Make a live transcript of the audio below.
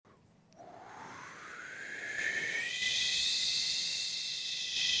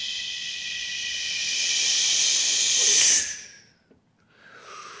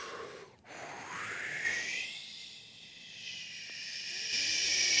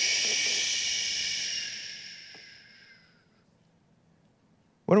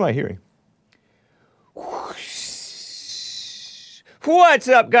What am I hearing? What's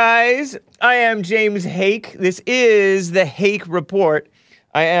up, guys? I am James Hake. This is the Hake Report.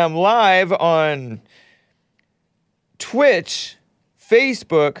 I am live on Twitch,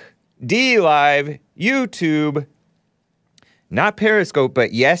 Facebook, D-Live, YouTube, not Periscope,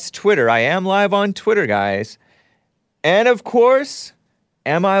 but yes, Twitter. I am live on Twitter, guys. And of course,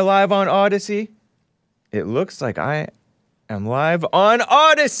 am I live on Odyssey? It looks like I am live on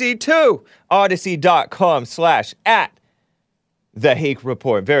Odyssey too.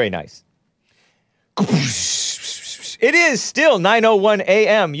 Odyssey.com/@the-Hake-Report. Very nice. It is still 9:01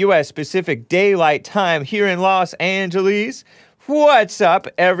 a.m. U.S. Pacific Daylight Time here in Los Angeles. What's up,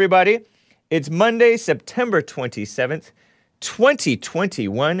 everybody? It's Monday, September 27th,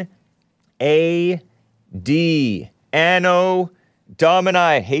 2021 A.D. Anno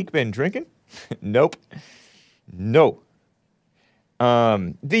Domini. Hake been drinking? Nope. No.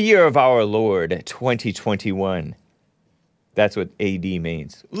 The year of our Lord, 2021. That's what AD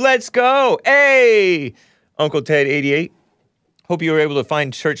means. Let's go! Hey! Uncle Ted 88. Hope you were able to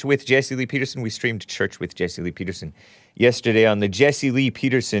find Church with Jesse Lee Peterson. We streamed Church with Jesse Lee Peterson yesterday on the Jesse Lee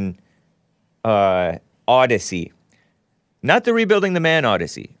Peterson Odyssey. Not the Rebuilding the Man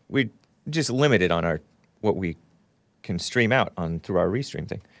Odyssey. We just limited on what we can stream out on through our restream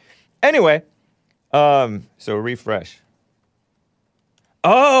thing. Anyway, so refresh.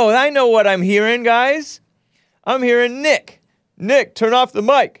 Oh, I know what I'm hearing, guys. I'm hearing Nick. Nick, turn off the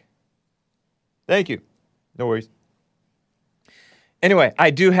mic. Thank you. No worries. Anyway, I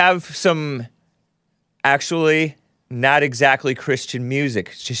do have some actually not exactly Christian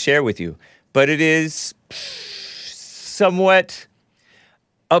music to share with you, but it is somewhat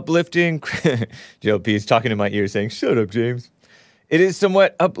uplifting. JLP is talking in my ear saying, "Shut up, James." It is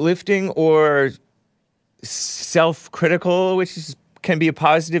somewhat uplifting or self-critical, which can be a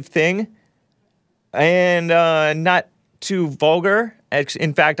positive thing, and not too vulgar.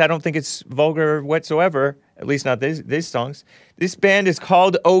 In fact, I don't think it's vulgar whatsoever, at least not these songs. This band is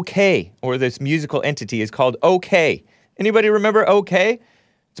called OK, or this musical entity is called OK. Anybody remember OK?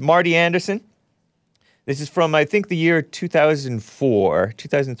 It's Marty Anderson. This is from, I think, the year 2004,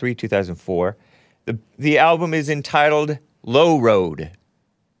 2003, 2004. The album is entitled Low Road,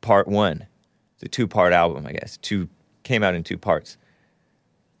 Part 1. It's a two-part album, I guess. Came out in two parts.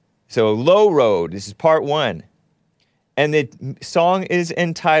 So Low Road, this is Part 1. And the song is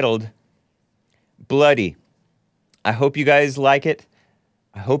entitled Bloody. I hope you guys like it.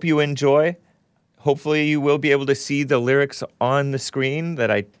 I hope you enjoy. Hopefully you will be able to see the lyrics on the screen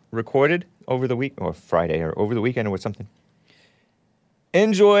that I recorded over the week, or Friday, or over the weekend or something.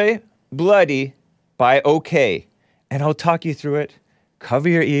 Enjoy Bloody by OK. And I'll talk you through it. Cover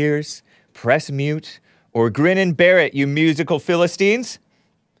your ears, press mute, or grin and bear it, you musical Philistines.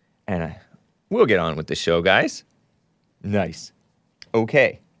 And we'll get on with the show, guys. Nice.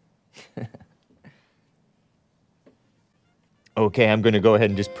 Okay. Okay, I'm going to go ahead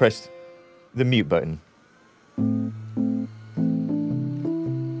and just press the mute button.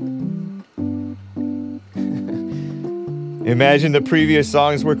 Imagine the previous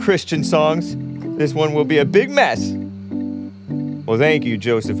songs were Christian songs. This one will be a big mess. Well, thank you,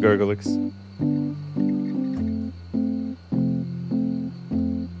 Joseph Gergelix.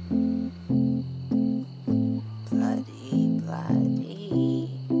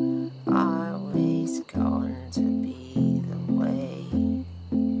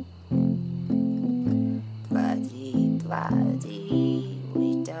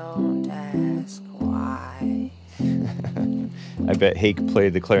 I bet Hake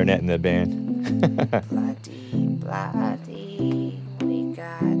played the clarinet in the band. Bloody, bloody, we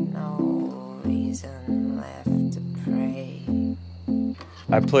got no reason left to pray.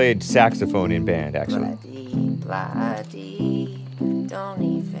 I played saxophone in band, actually. Bloody, bloody, don't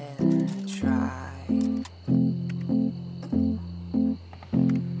even try.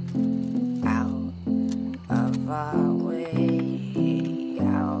 Out of our way,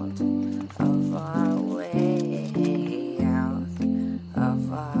 out of our way, out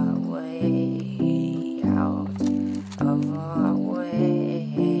of our way, out of our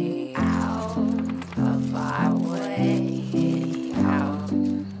way, out of our way, out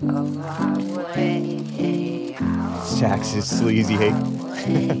of our way, out. Sax is sleazy, Hake.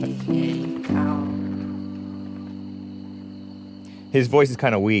 His voice is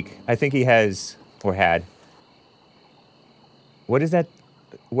kind of weak. I think he has, or had. What is that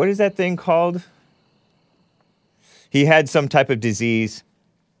thing called? He had some type of disease.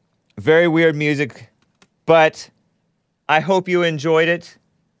 Very weird music, but I hope you enjoyed it.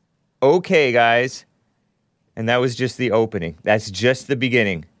 Okay, guys. And that was just the opening. That's just the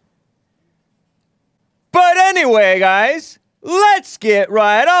beginning. But anyway, guys, let's get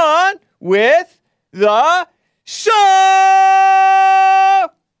right on with the show!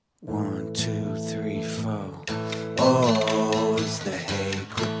 1, 2, 3, 4. Oh, it's the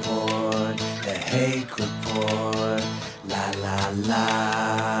Hake Report. The Hake Report. La la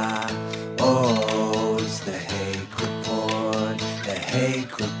la. Oh, it's the Hake Report. The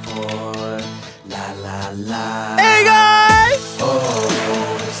Hake Report. La la la. Hey, guys!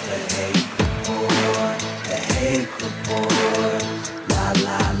 Oh, it's the Hake Report. The Hake Report. La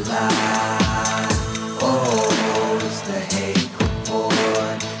la la. Oh, it's the Hake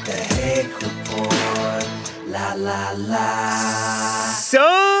Report. The Hake Report. La la la. So,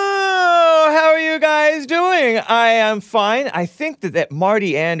 how are you guys doing? I am fine. I think that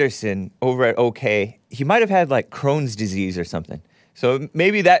Marty Anderson over at OK, he might have had like Crohn's disease or something. So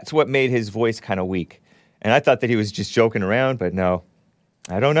maybe that's what made his voice kind of weak. And I thought that he was just joking around, but no.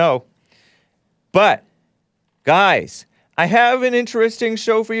 I don't know. But, guys, I have an interesting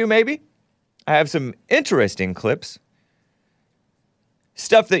show for you, maybe. I have some interesting clips.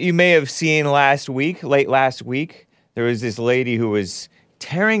 Stuff that you may have seen late last week. There was this lady who was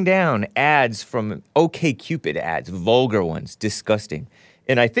tearing down ads from OkCupid ads, vulgar ones, disgusting.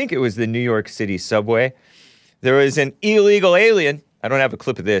 And I think it was the New York City subway. There was an illegal alien. I don't have a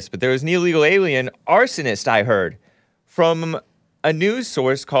clip of this, but there was an illegal alien arsonist, I heard, from a news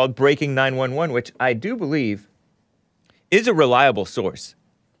source called Breaking 911, which I do believe is a reliable source.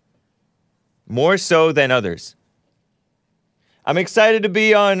 More so than others. I'm excited to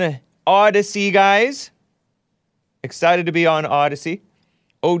be on Odyssey, guys. Excited to be on Odyssey.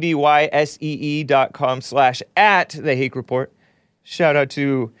 odyssee.com/@the Hake Report. Shout out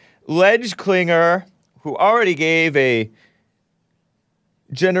to Ledge Klinger, who already gave a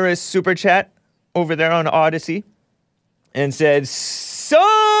generous super chat over there on Odyssey and said, so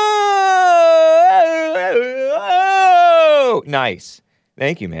nice.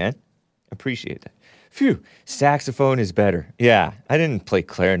 Thank you, man. Appreciate that. Phew, saxophone is better. Yeah, I didn't play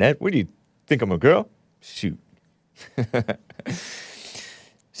clarinet. What do you think, I'm a girl? Shoot.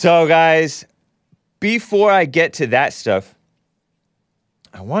 So, guys, before I get to that stuff,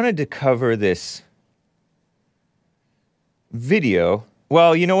 I wanted to cover this video.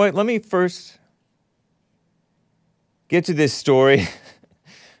 Well, you know what? Let me first get to this story.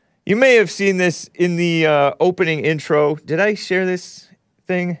 You may have seen this in the opening intro. Did I share this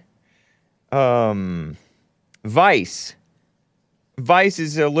thing? Vice. Vice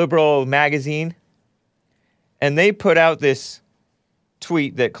is a liberal magazine. And they put out this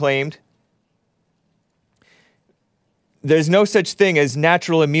tweet that claimed there's no such thing as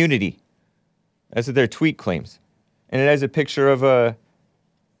natural immunity. That's what their tweet claims. And it has a picture of a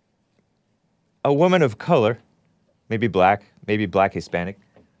woman of color, maybe black Hispanic.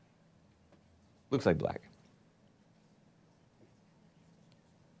 Looks like black.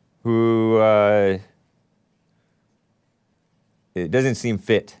 Who it does not seem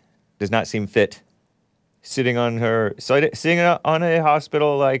fit. Sitting on a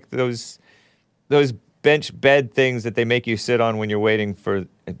hospital like those bench bed things that they make you sit on when you're waiting for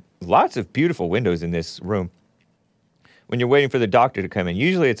lots of beautiful windows in this room. When you're waiting for the doctor to come in,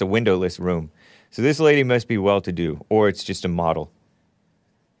 usually it's a windowless room. So this lady must be well-to-do, or it's just a model.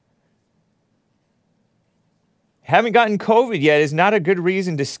 Haven't gotten COVID yet is not a good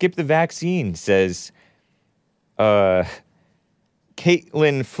reason to skip the vaccine, says Caitlin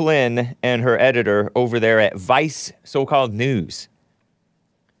Flynn and her editor over there at Vice so-called News.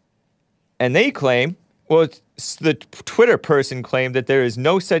 And they claim, well, the Twitter person claimed that there is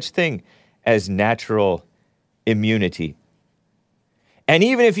no such thing as natural immunity. And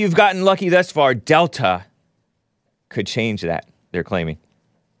even if you've gotten lucky thus far, Delta could change that, they're claiming.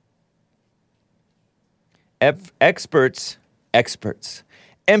 Experts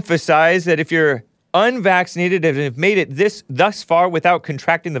emphasize that if you're unvaccinated and have made it thus far without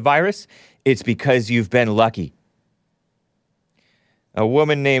contracting the virus, it's because you've been lucky. A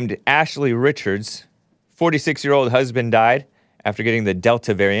woman named Ashley Richards, 46-year-old husband died after getting the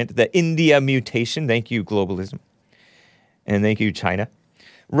Delta variant, the India mutation. Thank you, globalism. And thank you, China.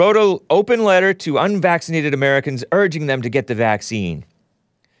 Wrote an open letter to unvaccinated Americans urging them to get the vaccine.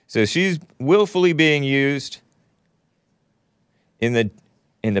 So she's willfully being used in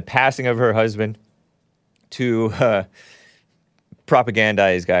the passing of her husband to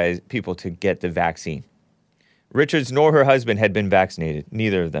propagandize people to get the vaccine. Richards nor her husband had been vaccinated,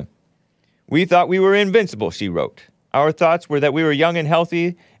 neither of them. We thought we were invincible, she wrote. Our thoughts were that we were young and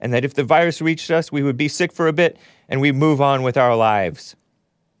healthy, and that if the virus reached us, we would be sick for a bit, and we'd move on with our lives.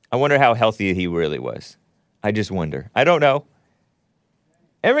 I wonder how healthy he really was. I just wonder. I don't know.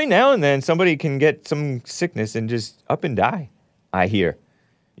 Every now and then, somebody can get some sickness and just up and die, I hear.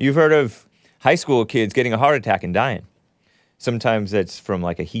 You've heard of high school kids getting a heart attack and dying. Sometimes that's from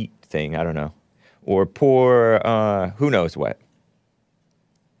like a heat thing, I don't know. Or poor, who knows what.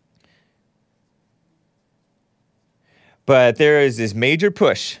 But there is this major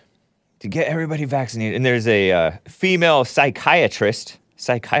push to get everybody vaccinated. And there's a female psychiatrist,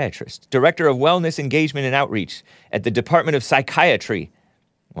 director of wellness engagement and outreach at the Department of Psychiatry.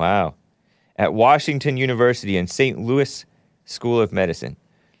 Wow. At Washington University and St. Louis School of Medicine.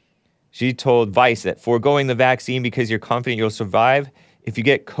 She told Vice that foregoing the vaccine because you're confident you'll survive if you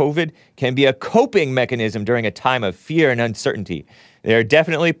get COVID can be a coping mechanism during a time of fear and uncertainty. They're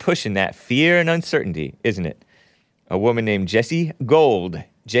definitely pushing that fear and uncertainty, isn't it? A woman named Jessie Gold,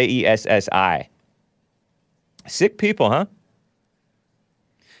 Jessi. Sick people, huh?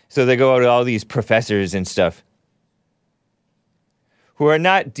 So they go out to all these professors and stuff who are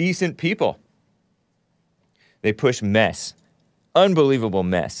not decent people. They push mess. Unbelievable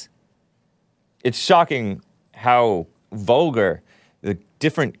mess. It's shocking how vulgar the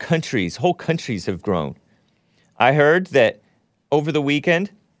different countries, whole countries have grown. I heard that over the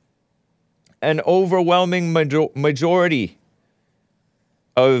weekend, an overwhelming majority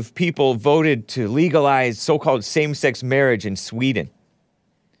of people voted to legalize so-called same-sex marriage in Sweden.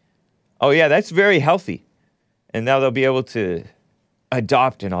 Oh yeah, that's very healthy. And now they'll be able to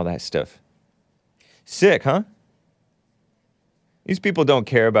adopt and all that stuff. Sick, huh? These people don't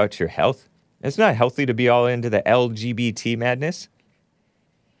care about your health. It's not healthy to be all into the LGBT madness.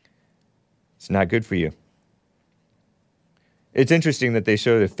 It's not good for you. It's interesting that they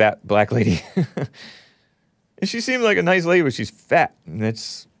show the fat black lady. And she seemed like a nice lady, but she's fat. And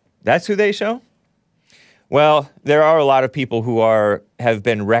that's who they show? Well, there are a lot of people who have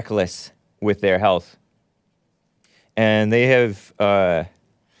been reckless with their health. And they have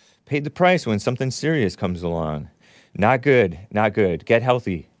paid the price when something serious comes along. Not good, not good. Get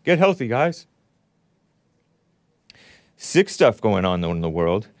healthy. Get healthy, guys. Sick stuff going on in the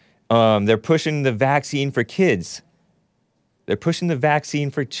world. They're pushing the vaccine for kids. They're pushing the vaccine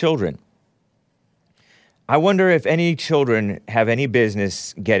for children. I wonder if any children have any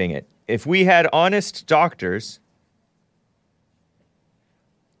business getting it. If we had honest doctors,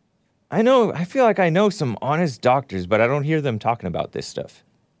 I feel like I know some honest doctors, but I don't hear them talking about this stuff.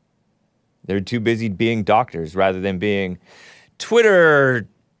 They're too busy being doctors rather than being Twitter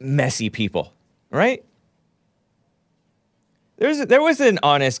messy people, right? There was an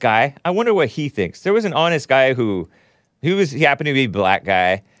honest guy. I wonder what he thinks. There was an honest guy he happened to be a black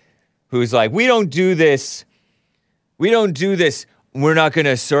guy, who's like, we don't do this. We're not going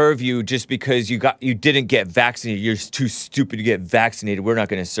to serve you just because you didn't get vaccinated. You're too stupid to get vaccinated. We're not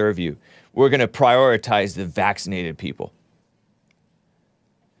going to serve you. We're going to prioritize the vaccinated people.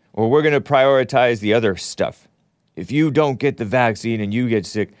 Or we're going to prioritize the other stuff. If you don't get the vaccine and you get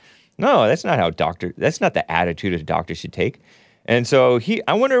sick, no, that's not the attitude a doctor should take. And so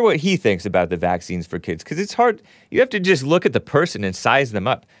I wonder what he thinks about the vaccines for kids, because it's hard. You have to just look at the person and size them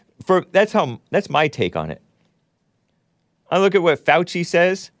up. That's my take on it. I look at what Fauci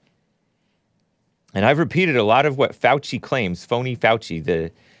says, and I've repeated a lot of what Fauci claims, phony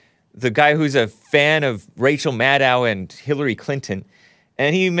Fauci, the guy who's a fan of Rachel Maddow and Hillary Clinton,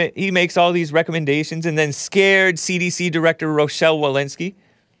 and he makes all these recommendations and then scared CDC Director Rochelle Walensky.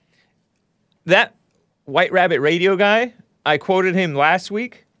 That White Rabbit Radio guy, I quoted him last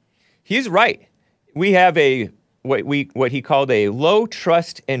week. He's right. We have what he called a low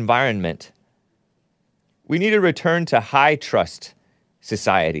trust environment. We need to return to high trust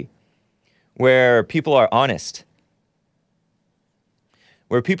society where people are honest.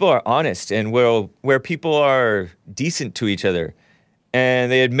 Where people are honest and where people are decent to each other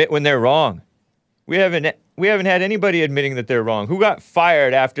and they admit when they're wrong. We haven't had anybody admitting that they're wrong. Who got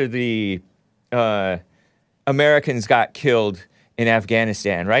fired after the Americans got killed in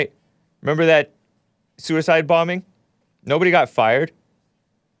Afghanistan, right? Remember that suicide bombing? Nobody got fired.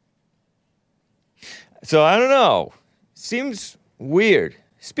 So I don't know. Seems weird.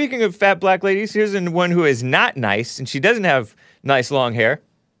 Speaking of fat black ladies, here's one who is not nice, and she doesn't have nice long hair.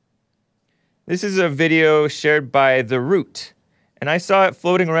 This is a video shared by The Root, and I saw it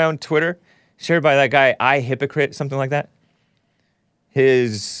floating around Twitter, shared by that guy, iHypocrite, something like that.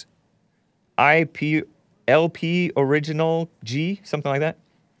 His LP Original G, something like that.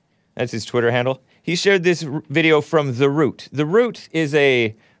 That's his Twitter handle. He shared this video from The Root. The Root is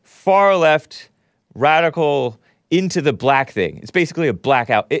a far-left, radical, into the black thing. It's basically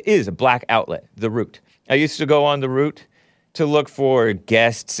it is a black outlet, The Root. I used to go on The Root to look for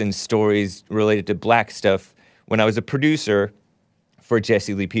guests and stories related to black stuff when I was a producer for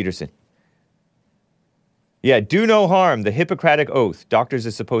Jesse Lee Peterson. Yeah, do no harm, the Hippocratic Oath. Doctors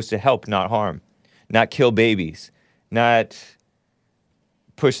are supposed to help, not harm. Not kill babies. Not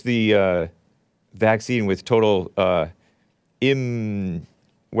push the vaccine with total where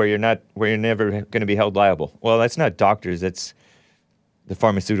you're never going to be held liable. Well, that's not doctors, that's the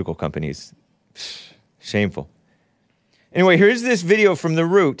pharmaceutical companies. Shameful. Anyway, here's this video from The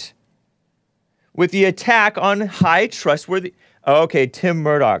Root with the attack on high trustworthy... Oh, okay, Tim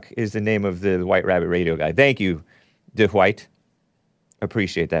Murdoch is the name of the White Rabbit radio guy. Thank you, DeWhite.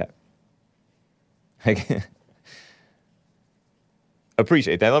 Appreciate that.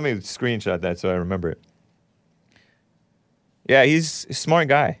 Appreciate that. Let me screenshot that so I remember it. Yeah, he's a smart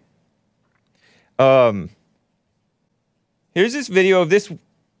guy. Here's this video of this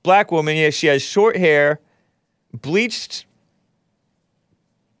black woman. Yeah, she has short hair, bleached,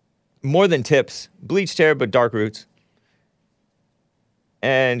 more than tips, bleached hair, but dark roots.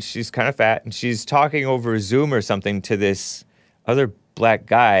 And she's kind of fat, and she's talking over Zoom or something to this other black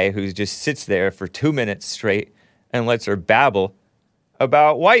guy who just sits there for 2 minutes straight and lets her babble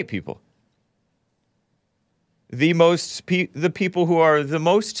about white people. The people who are the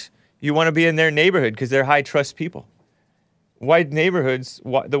most, you want to be in their neighborhood because they're high trust people. White neighborhoods,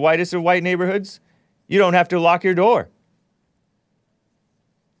 the whitest of white neighborhoods, you don't have to lock your door.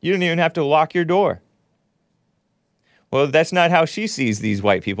 You don't even have to lock your door. Well, that's not how she sees these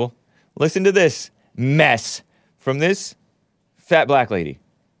white people. Listen to this mess from this fat black lady.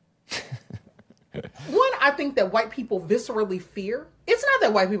 One, I think that white people viscerally fear. It's not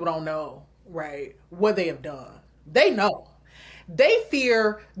that white people don't know, right, what they have done. They know. They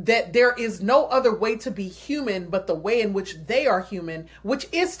fear that there is no other way to be human but the way in which they are human, which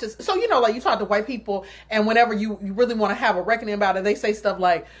is to... So, you know, like you talk to white people, and whenever you really want to have a reckoning about it, they say stuff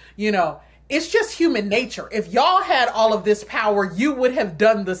like, you know, it's just human nature. If y'all had all of this power, you would have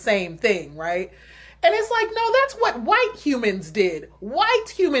done the same thing, right? And it's like, no, that's what white humans did. White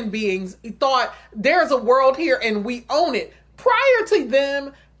human beings thought there's a world here and we own it. Prior to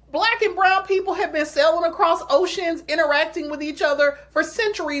them, black and brown people have been sailing across oceans, interacting with each other for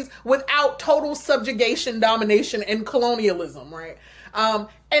centuries without total subjugation, domination, and colonialism, right? And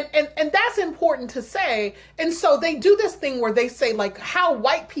that's important to say. And so they do this thing where they say, like, how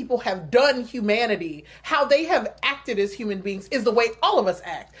white people have done humanity, how they have acted as human beings is the way all of us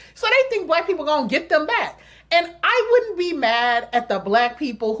act. So they think black people gonna get them back. And I wouldn't be mad at the black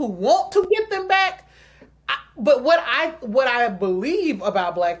people who want to get them back. But what I believe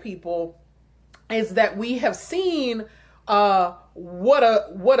about black people is that we have seen what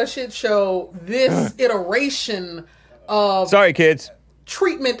a shit show this iteration of... Sorry, kids.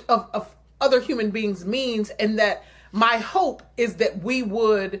 Treatment of other human beings means, and that my hope is that we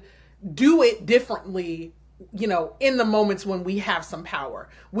would do it differently, you know, in the moments when we have some power.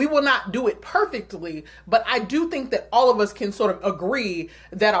 We will not do it perfectly, but I do think that all of us can sort of agree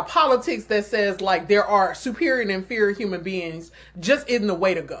that a politics that says like there are superior and inferior human beings just isn't the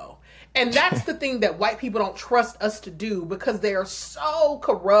way to go. And that's the thing that white people don't trust us to do because they are so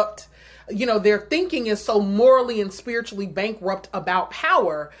corrupt. You know, their thinking is so morally and spiritually bankrupt about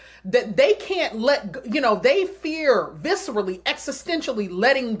power that they can't they fear viscerally, existentially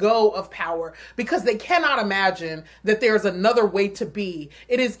letting go of power because they cannot imagine that there's another way to be.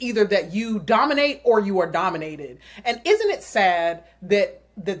 It is either that you dominate or you are dominated. And isn't it sad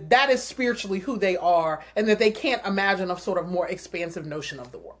that is spiritually who they are and that they can't imagine a sort of more expansive notion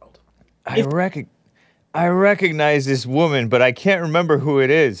of the world? I recognize this woman, but I can't remember who it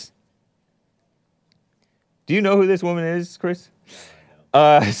is. Do you know who this woman is, Chris?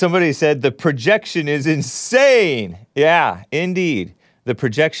 Somebody said the projection is insane. Yeah, indeed. The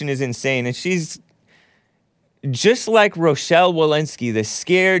projection is insane. And she's just like Rochelle Walensky, the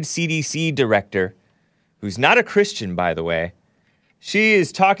scared CDC director, who's not a Christian, by the way. She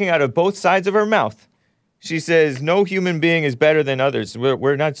is talking out of both sides of her mouth. She says no human being is better than others.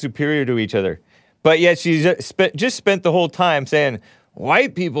 We're not superior to each other. But yet she just spent the whole time saying,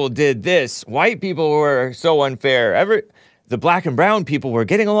 white people did this. White people were so unfair. The black and brown people were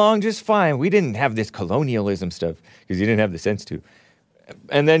getting along just fine. We didn't have this colonialism stuff because you didn't have the sense to.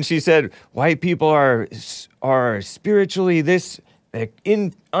 And then she said, white people are spiritually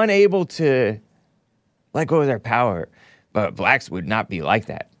unable to let go of their power. But blacks would not be like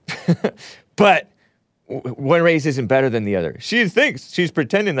that. But one race isn't better than the other. She's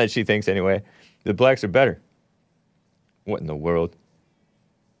pretending that she thinks anyway, the blacks are better. What in the world?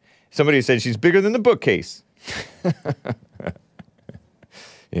 Somebody said she's bigger than the bookcase.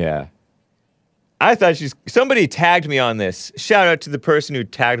 Yeah. I thought somebody tagged me on this. Shout out to the person who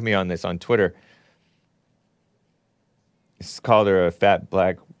tagged me on this on Twitter. It's called her a fat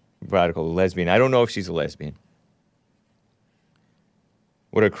black radical lesbian. I don't know if she's a lesbian.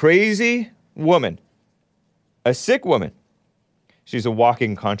 What a crazy woman. A sick woman. She's a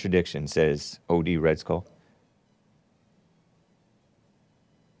walking contradiction, says OD Red Skull.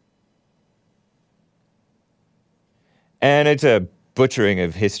 And it's a butchering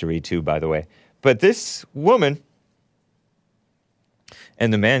of history, too, by the way. But this woman,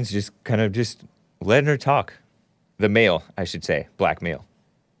 and the man's just kind of just letting her talk. The male, I should say, black male.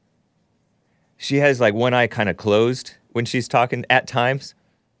 She has like one eye kind of closed when she's talking at times.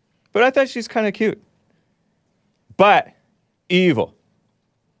 But I thought she's kind of cute. But evil.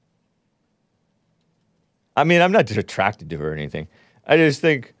 I mean, I'm not just attracted to her or anything. I just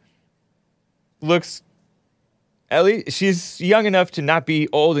think looks, at least she's young enough to not be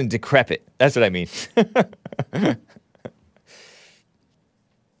old and decrepit. That's what I mean.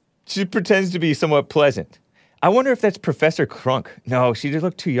 She pretends to be somewhat pleasant. I wonder if that's Professor Crunk. No, she did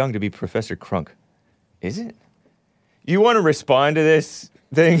look too young to be Professor Crunk. Is it? You want to respond to this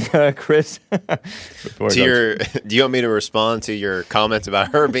thing, Chris? Do you want me to respond to your comments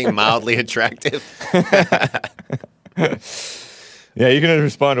about her being mildly attractive? Yeah, you can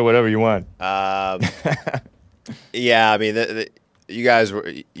respond to whatever you want. Yeah, I mean,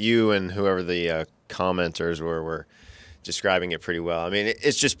 you and whoever the commenters were describing it pretty well. I mean,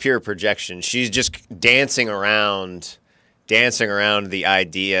 it's just pure projection. She's just dancing around the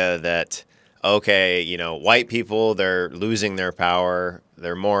idea that, okay, you know, white people, they're losing their power.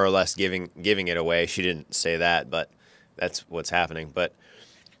 They're more or less giving it away. She didn't say that, but that's what's happening.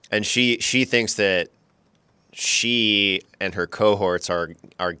 And she thinks that she and her cohorts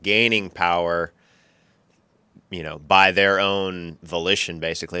are gaining power, you know, by their own volition,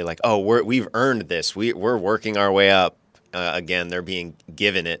 basically. Like, oh, we've earned this. We're working our way up. Again, they're being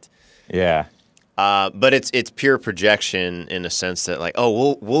given it. Yeah. But it's pure projection in a sense that, like,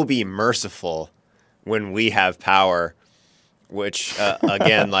 oh, we'll be merciful when we have power, which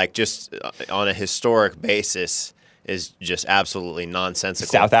again, like, just on a historic basis is just absolutely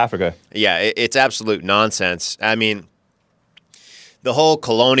nonsensical. South Africa. Yeah, it's absolute nonsense. I mean, the whole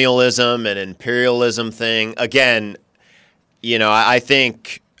colonialism and imperialism thing, again, you know, I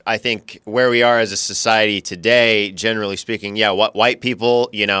think where we are as a society today, generally speaking, yeah, white people,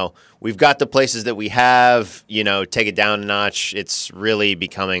 you know, we've got the places that we have, you know, take it down a notch. It's really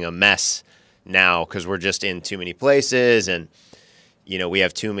becoming a mess now because we're just in too many places and, you know, we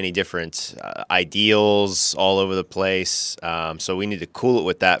have too many different ideals all over the place. So we need to cool it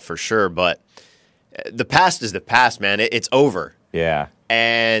with that for sure. But the past is the past, man. It's over. Yeah.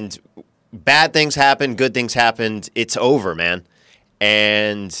 And bad things happen, good things happened. It's over, man.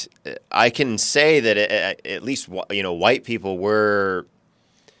 And I can say that at least, you know, white people we're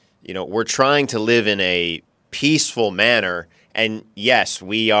trying to live in a peaceful manner. And yes,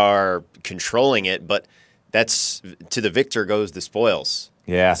 we are controlling it, but that's to the victor goes the spoils.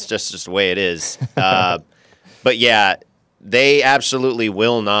 Yeah. It's just the way it is. But yeah, they absolutely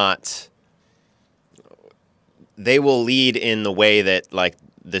will not. They will lead in the way that like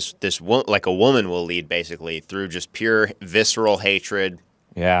like a woman will lead, basically through just pure visceral hatred.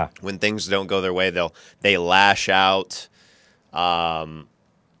 Yeah. When things don't go their way, they lash out, and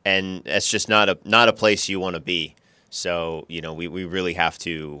it's just not a place you want to be. So, you know, we really have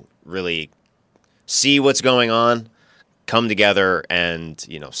to really see what's going on, come together, and,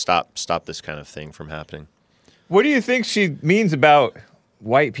 you know, stop this kind of thing from happening. What do you think she means about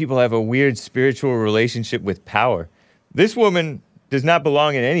white people have a weird spiritual relationship with power? This woman does not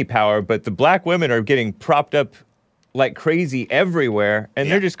belong in any power, but the black women are getting propped up like crazy everywhere, and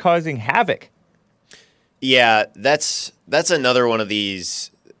they're just causing havoc. Yeah, that's another one of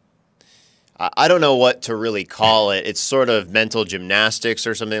these. I don't know what to really call it. It's sort of mental gymnastics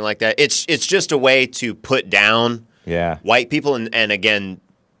or something like that. It's just a way to put down white people and again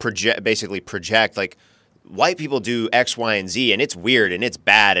basically project like white people do X, Y, and Z, and it's weird and it's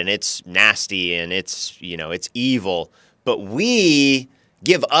bad and it's nasty and it's, you know, it's evil. But we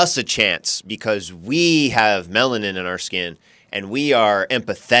give us a chance because we have melanin in our skin and we are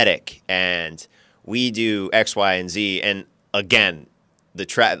empathetic and we do X, Y, and Z. And again,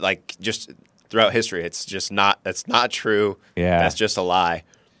 like just throughout history, that's not true. Yeah. That's just a lie.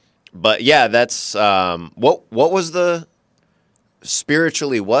 But yeah, that's what was the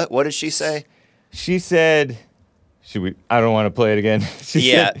spiritually what did she say? She said, I don't want to play it again.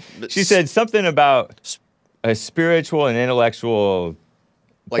 She said something about a spiritual and intellectual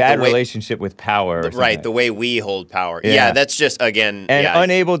bad the way, relationship with power. Or right, the way we hold power. Yeah. Yeah, that's just, again, and yeah,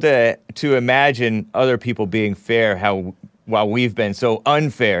 unable to imagine other people being fair while we've been so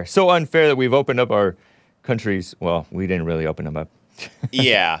unfair that we've opened up our countries. Well, we didn't really open them up.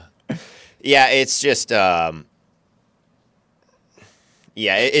 yeah. Yeah, it's just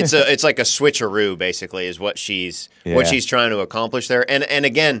it's like a switcheroo, basically, is what she's trying to accomplish there. And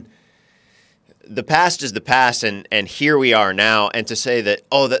again, the past is the past, and here we are now. And to say that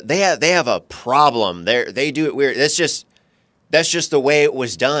that they have a problem, they do it weird. That's just the way it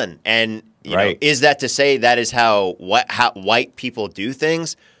was done. And you know, is that to say that is how white people do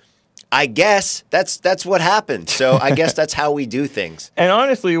things? I guess that's what happened. So I guess that's how we do things. And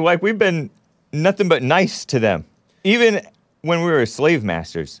honestly, like, we've been nothing but nice to them. Even when we were slave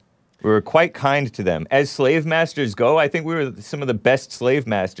masters, we were quite kind to them. As slave masters go, I think we were some of the best slave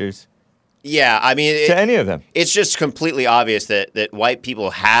masters. Yeah, I mean, to any of them. It's just completely obvious that white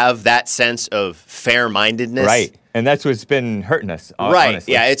people have that sense of fair-mindedness. Right. And that's what's been hurting us. Right.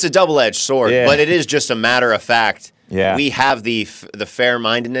 Honestly. Yeah, it's a double-edged sword, but it is just a matter of fact. Yeah. We have the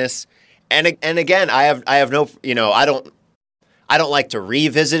fair-mindedness. And again, I have no, you know, I don't like to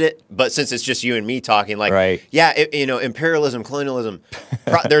revisit it, but since it's just you and me talking, like, you know, imperialism, colonialism,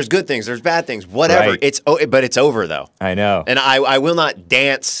 there's good things, there's bad things, whatever. Right. But it's over though. I know. And I will not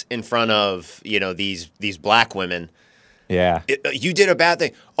dance in front of, you know, these black women. Yeah. You did a bad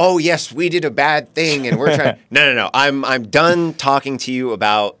thing. Oh yes, we did a bad thing, and we're trying. No. I'm done talking to you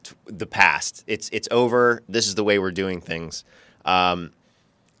about the past. It's over. This is the way we're doing things.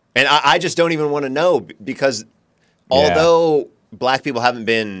 And I just don't even want to know, because although black people haven't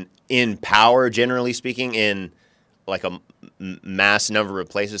been in power, generally speaking, in like a mass number of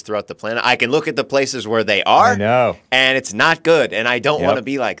places throughout the planet, I can look at the places where they are, I know. And it's not good, and I don't want to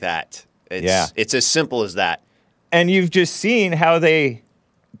be like that. It's as simple as that. And you've just seen how they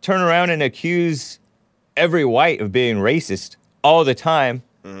turn around and accuse every white of being racist all the time.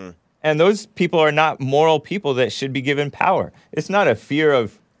 Mm-hmm. And those people are not moral people that should be given power. It's not a fear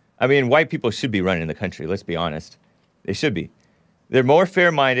of, I mean, white people should be running the country, let's be honest. They should be. They're more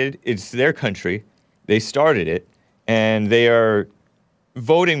fair-minded. It's their country. They started it. And they are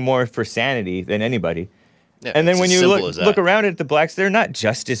voting more for sanity than anybody. Yeah, and then when you look around at the blacks, they're not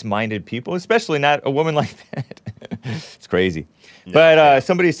justice-minded people, especially not a woman like that. It's crazy. No, but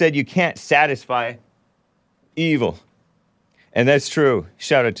somebody said you can't satisfy evil. And that's true.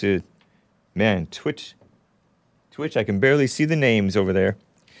 Shout out to, man, Twitch, I can barely see the names over there.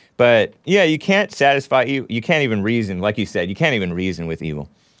 But, yeah, you can't satisfy evil. You can't even reason, like you said, you can't even reason with evil.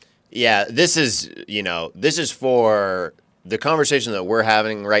 Yeah, this is for the conversation that we're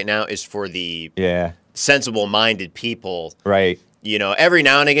having right now is for the sensible-minded people. Right. You know, every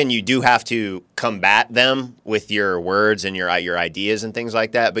now and again you do have to combat them with your words and your ideas and things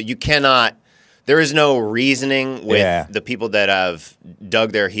like that, but you cannot. There is no reasoning with the people that have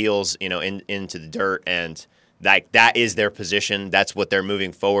dug their heels, you know, into the dirt, and like that is their position. That's what they're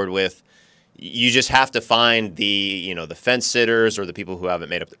moving forward with. You just have to find the fence sitters or the people who haven't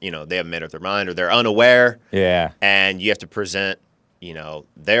made up, they haven't made up their mind or they're unaware. Yeah. And you have to present,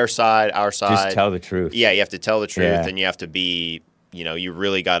 their side, our side. Just tell the truth. Yeah, you have to tell the truth, and you have to be, you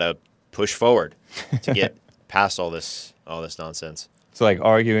really got to push forward to get past all this nonsense. It's like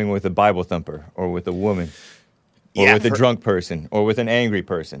arguing with a Bible thumper or with a woman or with a drunk person or with an angry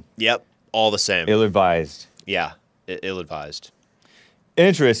person. Yep, all the same. Ill-advised. Yeah, ill-advised.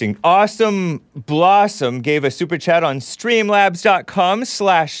 Interesting. Awesome Blossom gave a super chat on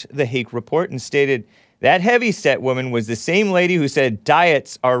streamlabs.com/The Hake Report and stated that Heavyset woman was the same lady who said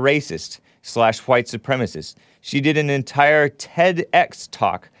diets are racist / white supremacist. She did an entire TEDx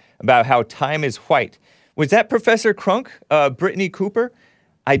talk about how time is white. Was that Professor Crunk, Brittany Cooper?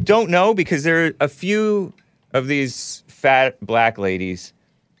 I don't know, because there are a few of these fat black ladies,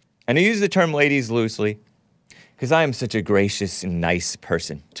 and I use the term ladies loosely, because I am such a gracious and nice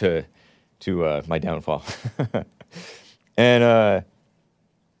person to my downfall. And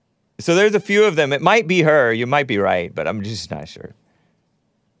so there's a few of them. It might be her. You might be right, but I'm just not sure.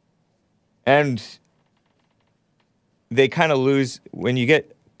 And they kind of lose, when you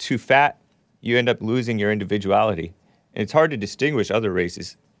get too fat, you end up losing your individuality. And it's hard to distinguish other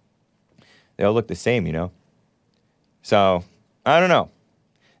races. They all look the same, So, I don't know.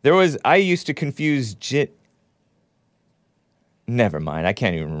 I used to confuse never mind, I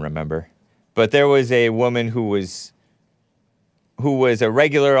can't even remember. But there was a woman who was a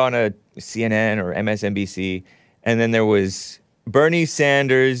regular on a CNN or MSNBC, and then there was Bernie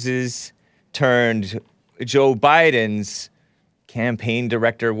Sanders's turned Joe Biden's campaign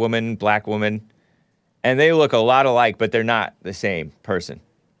director woman, black woman, and they look a lot alike, but they're not the same person.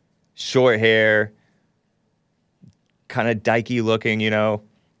 short hair, kind of dykey looking, you know.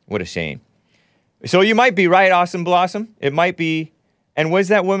 What a shame. So you might be right, Awesome Blossom. It might be. And was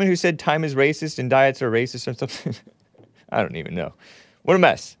that woman who said time is racist and diets are racist or something? I don't even know. What a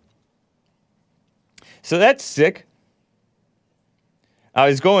mess. So that's sick. I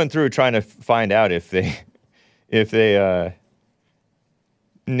was going through trying to find out if they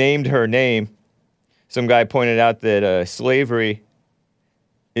named her name. Some guy pointed out that slavery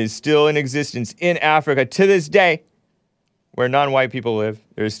is still in existence in Africa to this day, where non-white people live.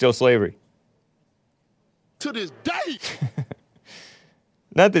 There is still slavery. To this day.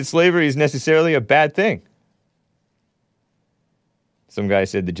 Not that slavery is necessarily a bad thing. Some guy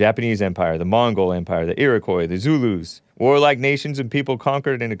said the Japanese Empire, the Mongol Empire, the Iroquois, the Zulus, warlike nations and people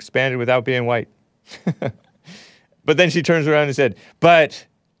conquered and expanded without being white. But then she turns around and said, but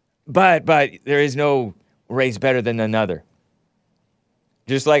there is no race better than another.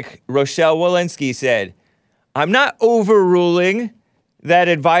 Just like Rochelle Walensky said, I'm not overruling that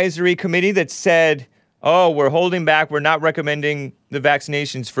advisory committee that said, oh, we're holding back, we're not recommending the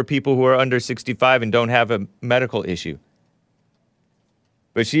vaccinations for people who are under 65 and don't have a medical issue.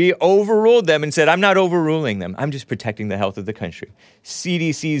 But she overruled them and said, I'm not overruling them. I'm just protecting the health of the country.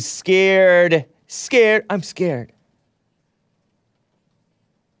 CDC's scared. I'm scared.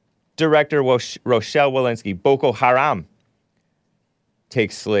 Director Rochelle Walensky, Boko Haram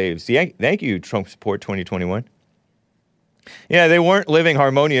takes slaves. Thank you, Trump Support 2021. Yeah, they weren't living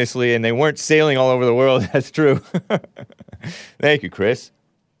harmoniously and they weren't sailing all over the world. That's true. Thank you, Chris.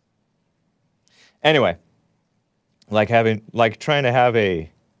 Anyway, trying to have a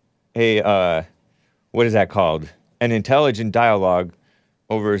what is that called? An intelligent dialogue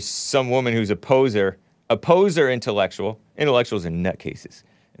over some woman who's a poser intellectual. Intellectuals are nutcases.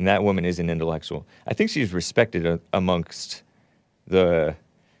 And that woman is an intellectual. I think she's respected amongst the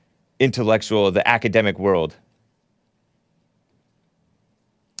the academic world.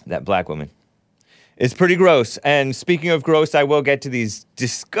 That black woman. It's pretty gross. And speaking of gross, I will get to these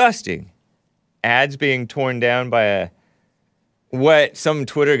disgusting ads being torn down by what some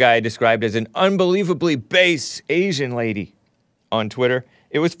Twitter guy described as an unbelievably base Asian lady on Twitter.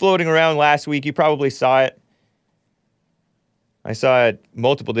 It was floating around last week. You probably saw it. I saw it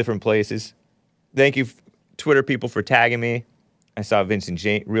multiple different places. Thank you, Twitter people, for tagging me. I saw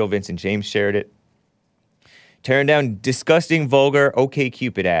Real Vincent James shared it. Tearing down disgusting, vulgar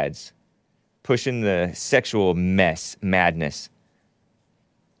OkCupid ads. Pushing the sexual madness.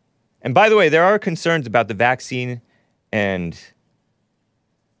 And by the way, there are concerns about the vaccine and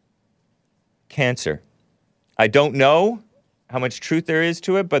cancer. I don't know how much truth there is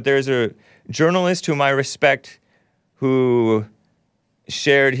to it, but there's a journalist whom I respect who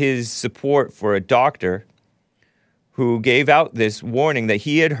shared his support for a doctor who gave out this warning that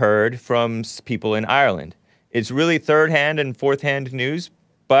he had heard from people in Ireland. It's really third-hand and fourth-hand news,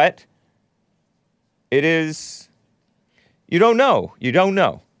 but it is, you don't know. You don't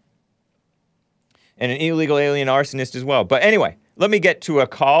know. And an illegal alien arsonist as well. But anyway, let me get to a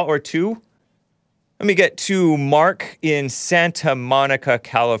call or two. Let me get to Mark in Santa Monica,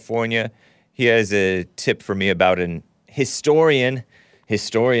 California. He has a tip for me about an historian.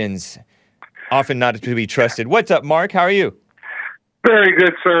 Historians often not to be trusted. What's up, Mark? How are you? Very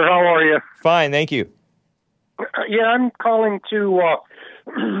good, sir. How are you? Fine, thank you. Yeah, I'm calling to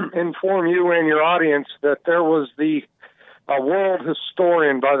inform you and your audience that there was a world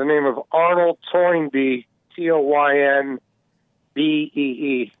historian by the name of Arnold Toynbee, Toynbee.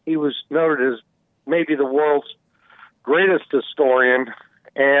 He was noted as maybe the world's greatest historian,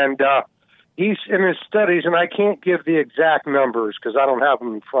 and he's in his studies, and I can't give the exact numbers because I don't have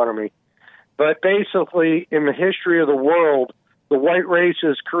them in front of me, but basically in the history of the world, the white race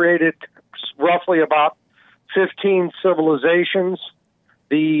has created roughly about 15 civilizations.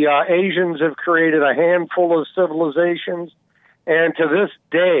 The Asians have created a handful of civilizations, and to this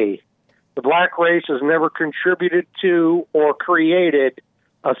day, the black race has never contributed to or created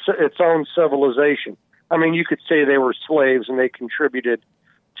its own civilization. I mean, you could say they were slaves and they contributed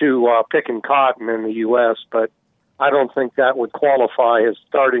to picking cotton in the U.S., but I don't think that would qualify as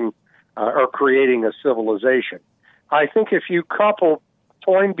starting or creating a civilization. I think if you couple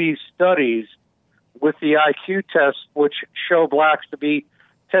Toynbee's studies with the IQ tests, which show blacks to be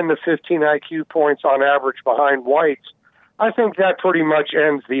 10 to 15 IQ points on average behind whites, I think that pretty much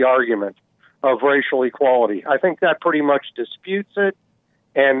ends the argument of racial equality. I think that pretty much disputes it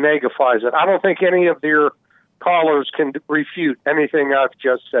and negatifies it. I don't think any of your callers can refute anything I've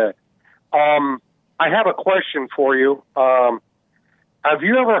just said. I have a question for you. Have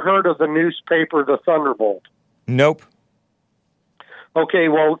you ever heard of the newspaper, The Thunderbolt? Nope. Okay,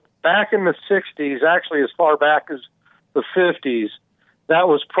 well, back in the 60s, actually as far back as the 50s, that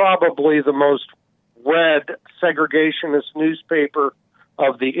was probably the most read segregationist newspaper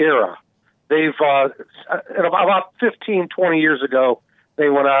of the era. They've, about 15, 20 years ago, they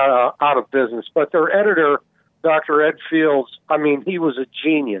went out of business. But their editor, Dr. Ed Fields, I mean, he was a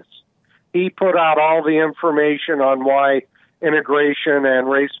genius. He put out all the information on why integration and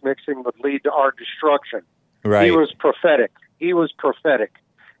race mixing would lead to our destruction. Right. He was prophetic.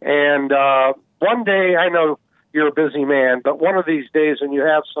 And one day, I know you're a busy man, but one of these days when you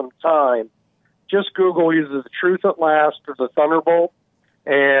have some time, just Google either The Truth at Last or The Thunderbolt,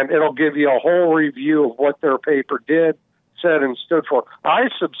 and it'll give you a whole review of what their paper did, said, and stood for. I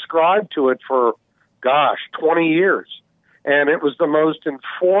subscribed to it for, 20 years, and it was the most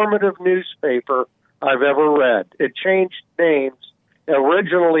informative newspaper I've ever read. It changed names.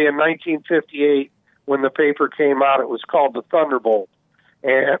 Originally in 1958, when the paper came out, it was called The Thunderbolt.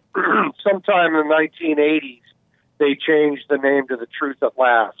 And sometime in the 1980s, they changed the name to The Truth at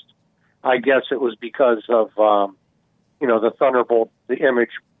Last. I guess it was because of, the Thunderbolt, the image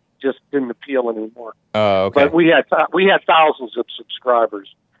just didn't appeal anymore. Oh, okay. But we had thousands of subscribers.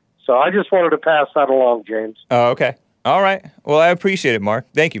 So I just wanted to pass that along, James. Oh, okay. All right. Well, I appreciate it, Mark.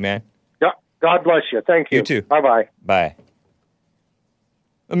 Thank you, man. God bless you. Thank you. You too. Bye-bye. Bye.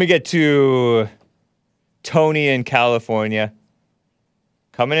 Let me get to Tony in California.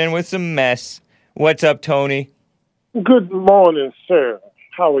 Coming in with some mess. What's up, Tony? Good morning, sir.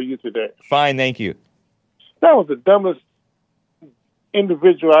 How are you today? Fine, thank you. That was the dumbest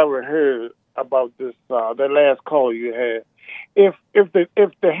individual I ever heard about this. That last call you had. If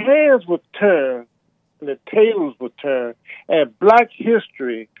the hands would turn and the tables would turn, and Black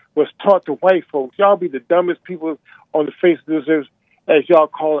history was taught to white folks, y'all be the dumbest people on the face of this earth, as y'all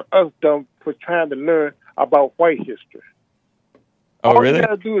calling us dumb for trying to learn about white history. Oh, All really? you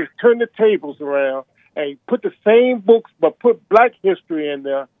gotta do is turn the tables around and put the same books, but put Black history in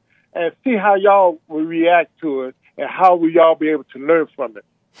there, and see how y'all will react to it, and how will y'all be able to learn from it.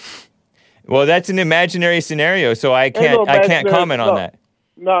 Well, that's an imaginary scenario, so I can't comment on that.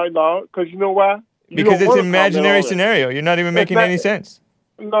 No, because you know why? Because it's an imaginary scenario. You're not even making any sense.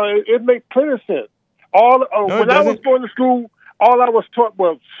 No, it makes plenty of sense. No, When I was going to school, all I was taught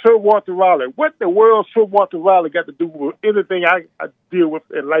was Sir Walter Raleigh. What the world Sir Walter Raleigh got to do with anything I deal with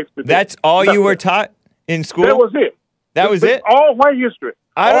in life today? That's all you were taught in school? That was it. That was it? All white history.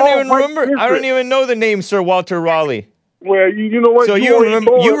 I don't All even white remember. I history. don't even know the name Sir Walter Raleigh. Well, you know what? So you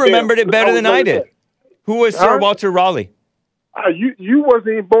remembered it better than I did. Who was Sir Huh? Walter Raleigh? You wasn't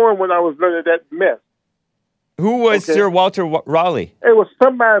even born when I was learning that mess. Who was Okay. Sir Walter Raleigh? It was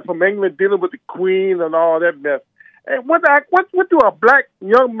somebody from England dealing with the Queen and all that mess. And what do a black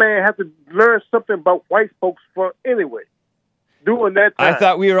young man have to learn something about white folks for anyway? During that time. I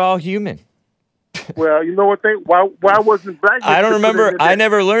thought we were all human. Well, you know what? Why wasn't black? I don't history put remember. in there? I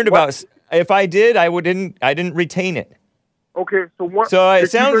never learned What? about. If I did, I didn't retain it. Okay, so what? So did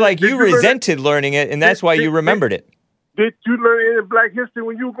it sounds learn- like did you learn it? resented learning it, and that's why you remembered it. Did you learn any black history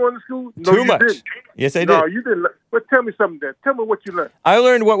when you were going to school? No, Too you much. Didn't. Yes, I No, did. you didn't. But tell me something then. Tell me what you learned. I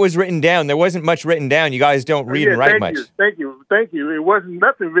learned what was written down. There wasn't much written down. You guys don't read and write much. Thank you. It wasn't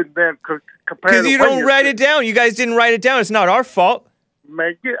nothing written down compared Because to you white don't write history. it down. You guys didn't write it down. It's not our fault.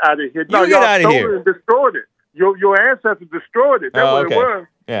 Man, get out of here. You get y'all outta stole here. it and destroyed it. Your ancestors destroyed it. That's Oh, what okay. it was.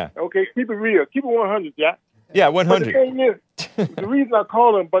 Yeah. Okay, keep it real. Keep it 100, yeah? Yeah, But the 100. thing is, the reason I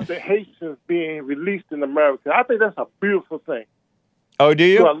call them but the Haitians being released in America, I think that's a beautiful thing. Oh, do To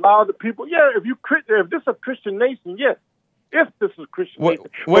you? allow the people, if this is a Christian nation, yes. If this is a Christian What, nation.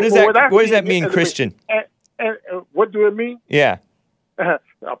 what does But that? What does see that mean, is- Christian? And what do it mean? Yeah.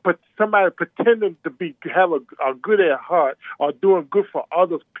 But somebody pretending to have a good at heart or doing good for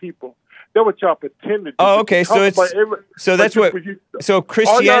other people. That's what y'all pretend to do. Oh, okay. You So talk it's about every- so that's but what. you- So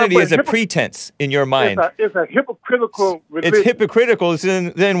Christianity but is a pretense in your mind. It's a hypocritical religion. It's hypocritical. So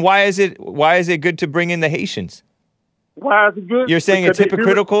then why is it good to bring in the Haitians? Why is it good? You're saying Because it's they're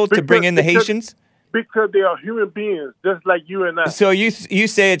hypocritical to human- bring in the because- Haitians? Because they are human beings, just like you and I. So you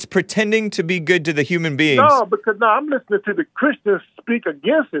say it's pretending to be good to the human beings? No, I'm listening to the Christians speak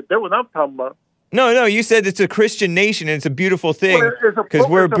against it. That's what I'm talking about. No, you said it's a Christian nation and it's a beautiful thing Well, it's because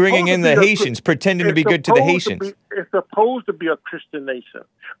we're it's bringing in supposed the to be Haitians, pretending to it's be good to the supposed Haitians. It's supposed to be a Christian nation.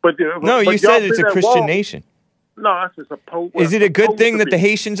 But No, you said it's a Christian nation. No, I said supposed. Is it a good thing that the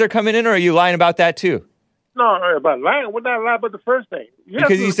Haitians are coming in, or are you lying about that too? No, about lying. We're not lying about the first thing. Yes,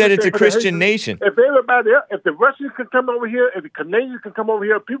 Because you said it's a but the Christian Haitians- nation. If everybody else, if the Russians can come over here, if the Canadians can come over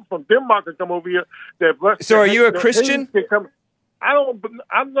here, people from Denmark can come over here. So are you a the Christian? Haitians can come. I don't.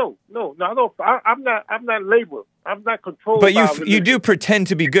 I no. I don't. I'm not. I'm not labeled. I'm not controlled. But by you religion. do pretend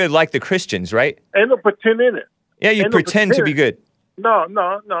to be good, like the Christians, right? Ain't no pretend in it. Yeah, you Ain't no pretend to be good. No.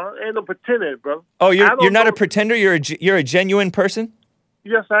 Ain't no pretend in it, bro. Oh, you're not a know- pretender. You're a genuine person.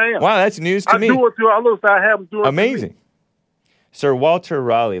 Yes, I am. Wow, that's news to I me. do it to others. I have them do it. Amazing. To me. Sir Walter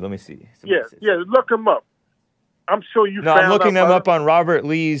Raleigh. Let me see. Yeah. Look him up. I'm sure you. No, found I'm looking out him about up on Robert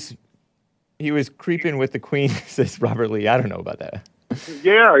Lee's. He was creeping with the Queen, says Robert Lee. I don't know about that.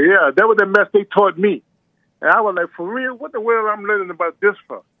 Yeah. That was the mess they taught me, and I was like, for real, what the world I'm learning about this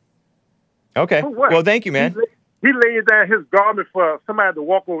for? Okay. For what? Well, thank you, man. He laid down his garment for somebody to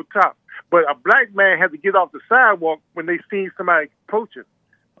walk over top, but a black man had to get off the sidewalk when they seen somebody approaching.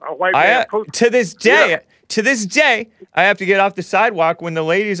 A white man approaching. To this day, I have to get off the sidewalk when the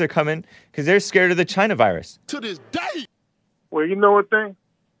ladies are coming because they're scared of the China virus. To this day. Well, you know what thing?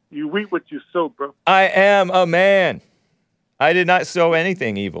 You reap what you sow, bro. I am a man. I did not sow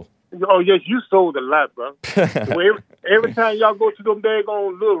anything evil. Oh, yes, you sold a lot, bro. every time y'all go to them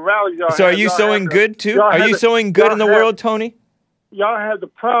daggone little rallies, y'all So are have- you y'all sowing have the- good too? y'all Are have you the- sowing good y'all in the have- world, Tony? Y'all have the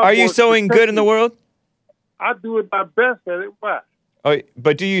problem. Are you sowing good in the world? I do it my best at it. Why? Oh,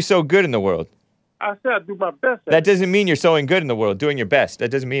 but do you sow good in the world? I said I do my best at That it. doesn't mean you're sowing good in the world, doing your best. That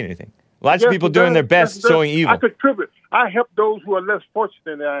doesn't mean anything. Lots of Yes, people it doing does. their best, Yes, it does. sowing evil. I contribute. I help those who are less fortunate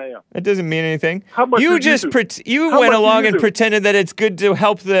than I am. That doesn't mean anything. How much You did you just do? you How went much did along you and do? pretended that it's good to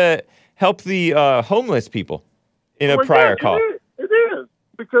help the homeless people in a Well, prior yeah, call. It is.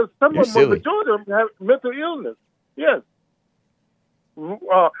 Because some You're of them, silly. majority of them have mental illness. Yes.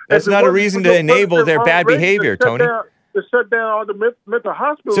 That's if it not a wasn't reason for to the enable president their bad already to behavior, shut Tony. To shut down all the mental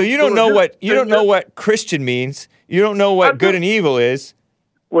hospitals. So you don't know what Christian means. You don't know I what good do. and evil is,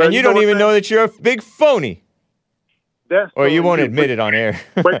 Well, and you don't even know that you're a big phony. That's Or you on won't admit but- it on air.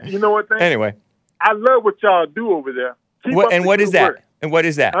 But you know what? Thing? Anyway, I love what y'all do over there. Keep up and the what good is that? work. And what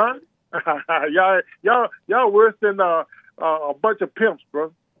is that? Huh? y'all worse than a bunch of pimps,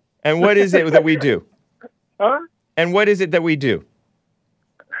 bro. And what is it that we do? Huh? And what is it that we do?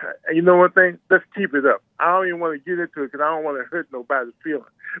 You know what thing? Let's keep it up. I don't even want to get into it because I don't want to hurt nobody's feelings.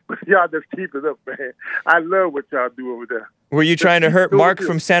 But y'all just keep it up, man. I love what y'all do over there. Were you trying to keep hurt doing Mark it.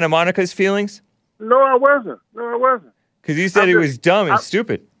 from Santa Monica's feelings? No, I wasn't. Because you said I'm he just- was dumb and I'm-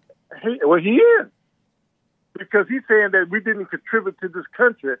 stupid. He is. Because he's saying that we didn't contribute to this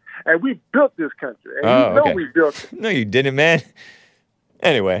country, and we built this country. And Oh, you know okay. we built it. No, you didn't, man.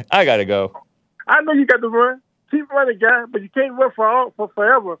 Anyway, I gotta go. I know you got to run. Keep running, guy, but you can't run for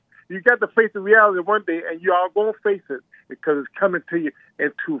forever. You got to face the reality one day, and you are going to face it because it's coming to you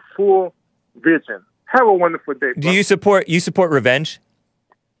into full vision. Have a wonderful day. Do you support revenge?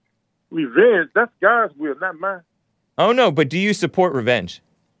 Revenge, that's God's will, not mine. Oh no, but do you support revenge?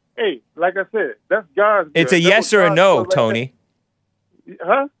 Hey, like I said, that's God's will. It's a That's yes what or a God no, will right Tony. there.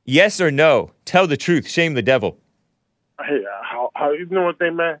 Huh? Yes or no. Tell the truth. Shame the devil. Hey, how you know what they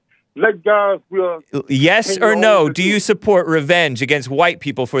man? Let God's will. Yes Take or your no. own Do you support revenge against white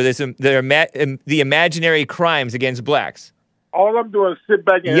people for the imaginary crimes against blacks? All I'm doing is sit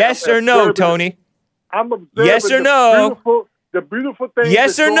back and Yes or no, observing Tony. I'm observing Yes or no. The beautiful things.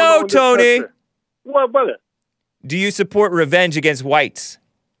 Yes that's or going no, on in this Tony. country. What, brother? Do you support revenge against whites?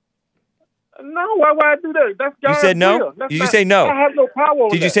 No, why would I do that? That's God's said no? will. That's Did you not- say no? I have no power over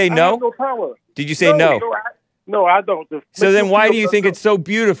Did you that. say I no? have no power. Did you say no? No, I don't. Just So make then you why feel do you think it's so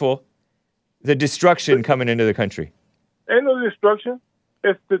beautiful, the destruction coming into the country? Ain't no destruction.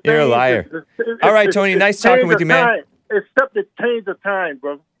 It's the thing. You're a liar. All right, Tony, nice talking with you, man. It's stuff that changed the time,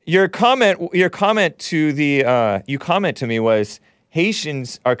 brother. Your comment to me was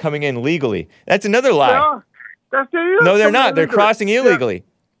Haitians are coming in legally. That's another lie. Yeah, that's the No, they're not. They're crossing illegally.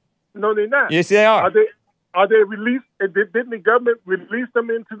 No, they're not. Yes, they are. Are they released? Didn't the government release them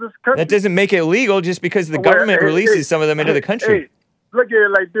into this country? That doesn't make it legal just because the Well, government hey, releases hey, some of them into the country. Hey, look at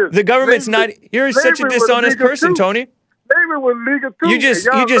it like this. The government's Slavery- not. You're such a slavery was dishonest legal person, too. Tony. Slavery was legal too. You just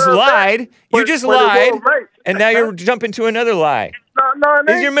and y'all love lied. that, You but- just but it lied, wasn't right. and now you're jumping to another lie. No, it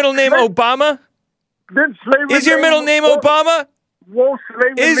Is ain't. your middle name Obama? Didn't slavery Is your middle name Obama? Was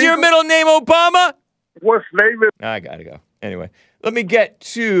slavery Is your legal? middle name Obama? Was slavery? I gotta go. Anyway, let me get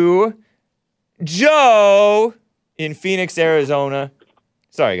to Joe in Phoenix, Arizona.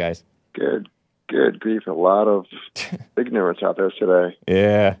 Sorry, guys. Good grief. A lot of ignorance out there today.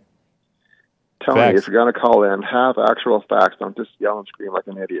 Yeah. Tony, Facts. if you're going to call in, have actual facts. Don't just yell and scream like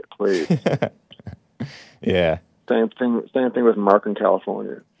an idiot, please. Yeah. Same thing with Mark in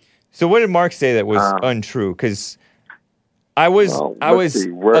California. So what did Mark say that was untrue? Because I was Well, a let's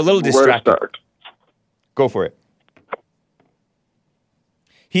see. Where little to distracted. start? Go for it.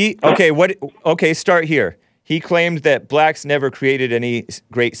 Okay, start here. he claimed that blacks never created any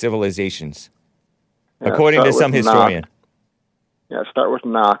great civilizations, Yeah, according to start some with historian. Yeah, start with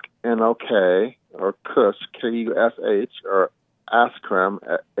Nok, N-O-K, or Kush, K-U-S-H, or Askram,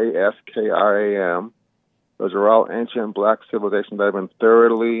 A-S-K-R-A-M. Those are all ancient black civilizations that have been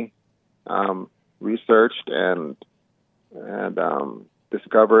thoroughly researched and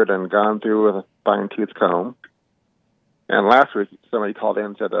discovered and gone through with a fine-tooth comb. And last week, somebody called in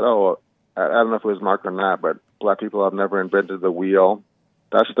and said that, I don't know if it was Mark or not, but black people have never invented the wheel.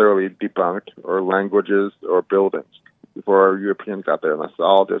 That's thoroughly debunked, or languages, or buildings, before our Europeans got there. And that's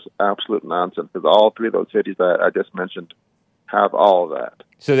all just absolute nonsense, because all three of those cities that I just mentioned have all of that.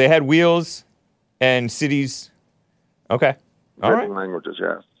 So they had wheels and cities. Okay. All Written right. languages,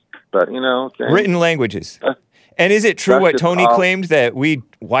 yes. But, James, Written languages. And is it true that's what just Tony all- claimed, that we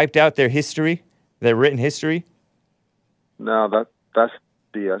wiped out their history, their written history? No, that's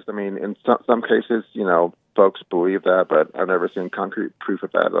BS. I mean, in some cases, folks believe that, but I've never seen concrete proof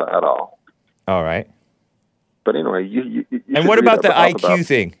of that at all. All right. But anyway, you And should what read about the up IQ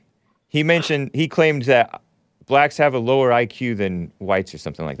thing? He claimed that blacks have a lower IQ than whites or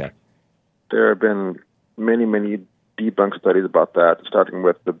something like that. There have been many, many debunked studies about that, starting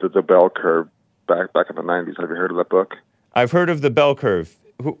with the bell curve back in the 90s. Have you heard of that book? I've heard of the bell curve.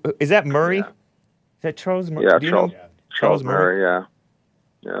 Is that Murray? Yeah. Is that Charles Murray? Yeah, Do you know Charles Murray, yeah.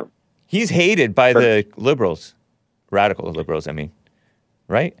 Yeah. He's hated by the liberals, radical liberals, I mean,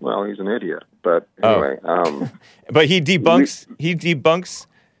 right? Well, he's an idiot. But anyway, But he debunks.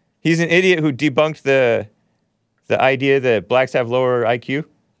 He's an idiot who debunked the idea that blacks have lower IQ.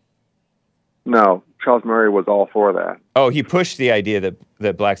 no, Charles Murray was all for that. Oh, he pushed the idea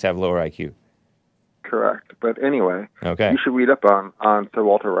that blacks have lower IQ. Correct. But anyway, Okay. you should read up on Sir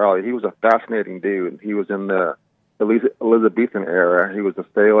Walter Raleigh. He was a fascinating dude. He was in the Elizabethan era. He was a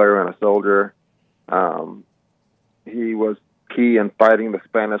sailor and a soldier. He was key in fighting the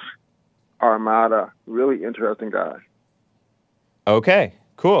Spanish Armada. Really interesting guy. Okay.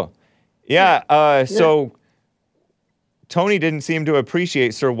 Cool. Yeah. So Tony didn't seem to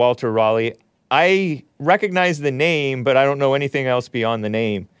appreciate Sir Walter Raleigh. I recognize the name, but I don't know anything else beyond the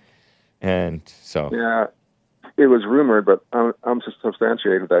name. And so. Yeah, it was rumored, but I'm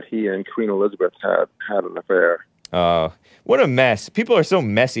substantiated that he and Queen Elizabeth had an affair. What a mess. People are so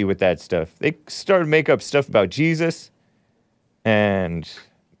messy with that stuff. They start to make up stuff about Jesus and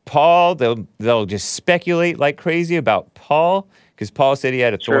Paul. They'll just speculate like crazy about Paul, because Paul said he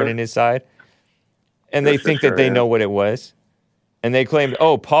had a thorn in his side. And they think that they know what it was. And they claimed,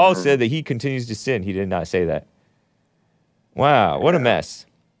 Paul said that he continues to sin. He did not say that. Wow, what a mess.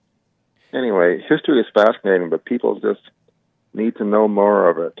 Anyway, history is fascinating, but people just need to know more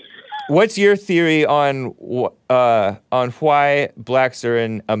of it. What's your theory on why blacks are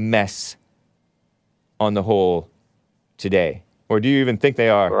in a mess on the whole today? Or do you even think they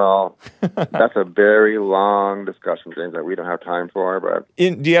are? Well, that's a very long discussion, James, that we don't have time for. But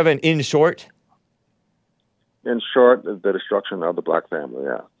do you have an in short? In short, the destruction of the black family,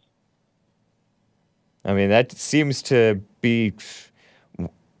 yeah. I mean, that seems to be...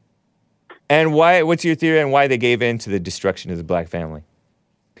 And why? What's your theory on why they gave in to the destruction of the black family?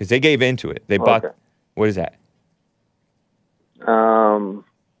 Because they gave into it. They bought... Okay. What is that?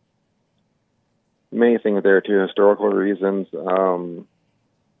 Many things there, too. Historical reasons. Some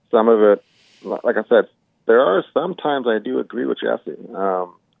of it, like I said, there are sometimes I do agree with Jesse.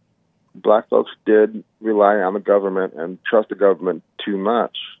 Black folks did rely on the government and trust the government too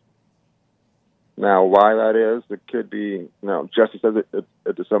much. Now, why that is, it could be, Jesse says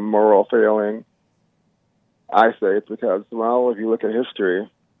it's a moral failing. I say it's because, well, if you look at history,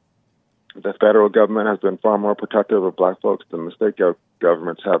 the federal government has been far more protective of black folks than the state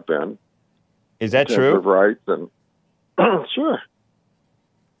governments have been. Is that in terms true? of rights and sure.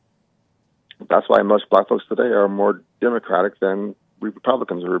 That's why most black folks today are more Democratic than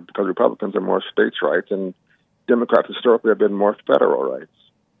Republicans are, because Republicans are more states' rights and Democrats historically have been more federal rights.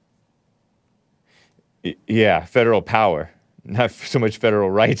 Yeah, federal power, not so much federal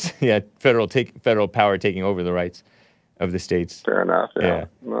rights. Yeah, federal power taking over the rights of the states. Fair enough. Yeah.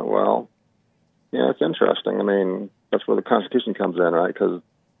 Well, yeah, it's interesting. I mean, that's where the Constitution comes in, right? Because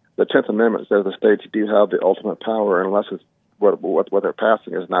the 10th Amendment says the states do have the ultimate power, unless it's what they're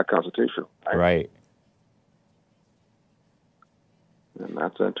passing is not constitutional. Right. And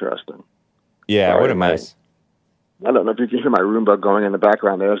that's interesting. Yeah, Sorry, what a mess. I don't know if you can hear my Roomba going in the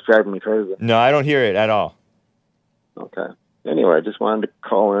background there. It's driving me crazy. No, I don't hear it at all. Okay. Anyway, I just wanted to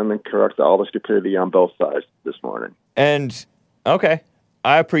call in and correct all the stupidity on both sides this morning. And, okay,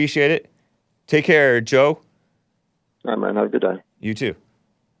 I appreciate it. Take care, Joe. All right, man. Have a good day. You too.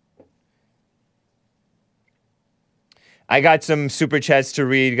 I got some super chats to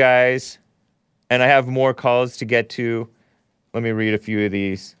read, guys. And I have more calls to get to. Let me read a few of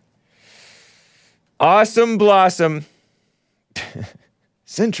these. Awesome Blossom.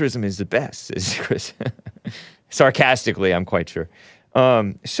 Centrism is the best, says Chris. Sarcastically, I'm quite sure.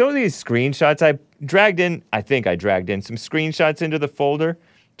 Show these screenshots. I think I dragged in some screenshots into the folder,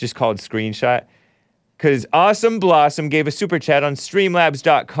 just called Screenshot. Because Awesome Blossom gave a super chat on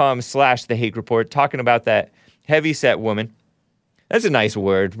streamlabs.com/The Hake Report talking about that Heavyset woman. That's a nice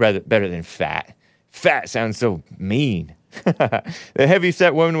word, better than fat. Fat sounds so mean. The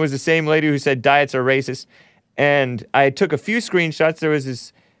Heavyset woman was the same lady who said diets are racist. And I took a few screenshots. There was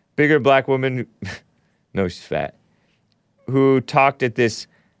this bigger black woman, no, she's fat, who talked at this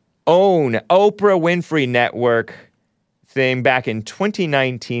Oprah Winfrey Network thing back in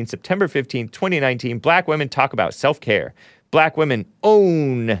 2019, September 15th, 2019. Black women talk about self-care. Black women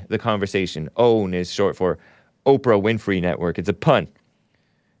own the conversation. Own is short for Oprah Winfrey Network. It's a pun.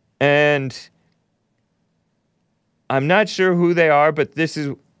 And I'm not sure who they are, but this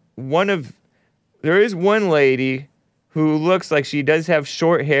is there is one lady who looks like she does have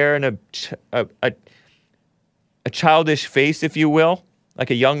short hair and a childish face, if you will,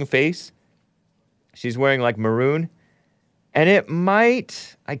 like a young face. She's wearing like maroon. And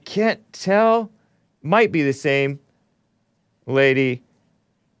I can't tell, might be the same lady,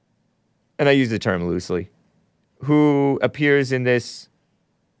 and I use the term loosely, who appears in this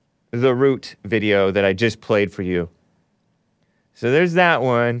The Root video that I just played for you. So there's that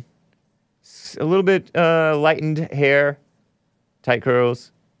one. A little bit lightened hair, tight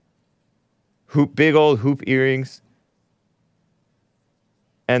curls, big old hoop earrings.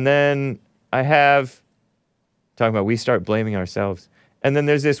 And then I have, talking about we start blaming ourselves. And then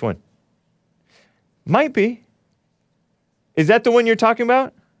there's this one. Might be. Is that the one you're talking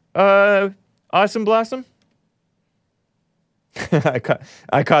about? Awesome Blossom?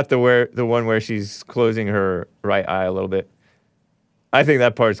 I caught the one where she's closing her right eye a little bit. I think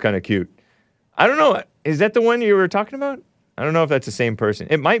that part's kind of cute. I don't know. Is that the one you were talking about? I don't know if that's the same person.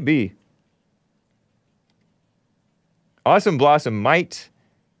 It might be. Awesome Blossom might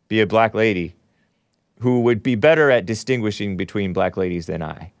be a black lady who would be better at distinguishing between black ladies than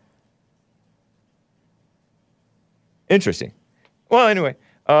I. Interesting. Well, anyway,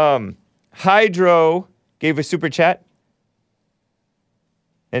 Hydro gave a super chat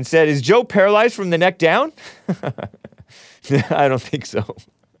and said, is Joe paralyzed from the neck down? I don't think so.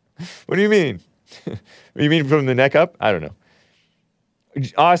 What do you mean? You mean from the neck up? I don't know.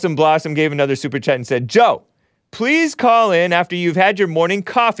 Awesome Blossom gave another super chat and said, Joe, please call in after you've had your morning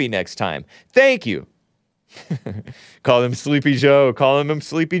coffee next time. Thank you. Call him Sleepy Joe. Call him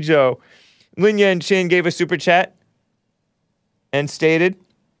Sleepy Joe. Lin Yan Chin gave a super chat and stated,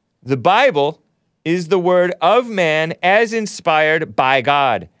 the Bible is the word of man as inspired by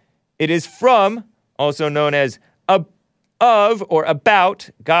God. It is from, also known as of or about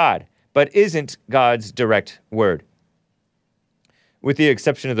God, but isn't God's direct word. With the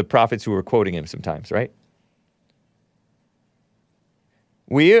exception of the prophets who were quoting him sometimes, right?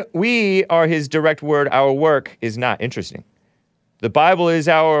 We are his direct word. Our work is not. Interesting. The Bible is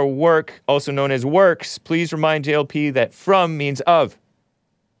our work, also known as works. Please remind JLP that from means of.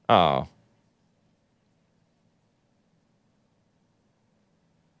 Oh.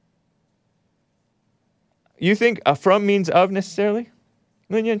 You think from means of necessarily?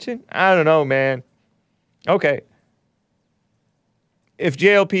 Lin Yan Chin? I don't know, man. Okay. If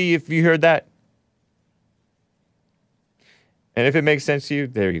JLP, if you heard that, and if it makes sense to you,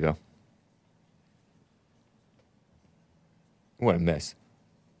 there you go. What a mess.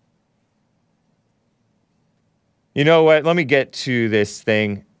 You know what? Let me get to this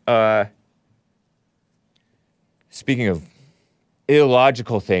thing. Speaking of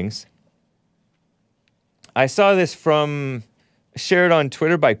illogical things, I saw this shared on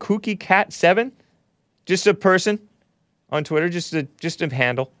Twitter by Kooky Cat 7, just a person on Twitter, just a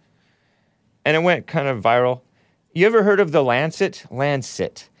handle, and it went kind of viral. You ever heard of the Lancet?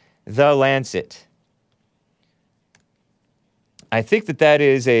 The Lancet. I think that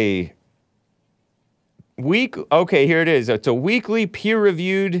is a okay, here it is. It's a weekly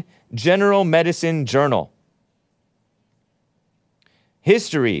peer-reviewed general medicine journal.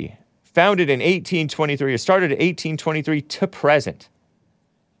 History, founded in 1823, or started in 1823 to present.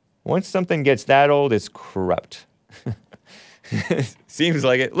 Once something gets that old, it's corrupt. Seems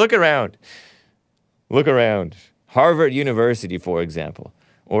like it. Look around. Harvard University, for example,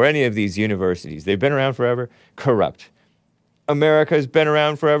 or any of these universities. They've been around forever. Corrupt. America's been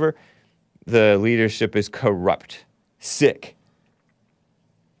around forever. The leadership is corrupt. Sick.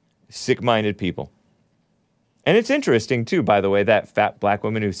 Sick-minded people. And it's interesting, too, by the way, that fat black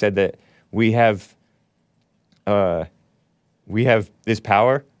woman who said that we have this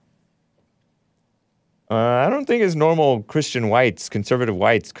power. I don't think it's normal Christian whites,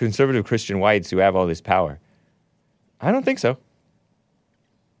 conservative Christian whites who have all this power. I don't think so.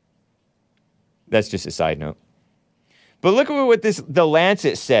 That's just a side note. But look at what the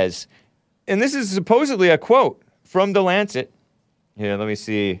Lancet says. And this is supposedly a quote from the Lancet. Here, let me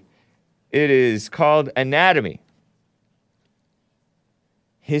see. It is called Anatomy.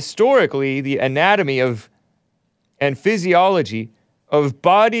 Historically, the anatomy of and physiology of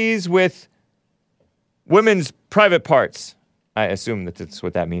bodies with women's private parts, I assume that that's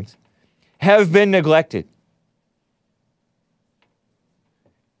what that means, have been neglected.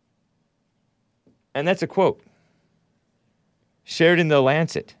 And that's a quote shared in the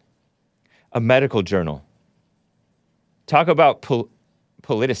Lancet, a medical journal. Talk about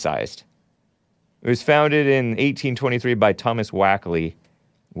politicized. It was founded in 1823 by Thomas Wakely,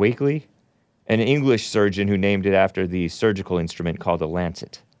 an English surgeon who named it after the surgical instrument called a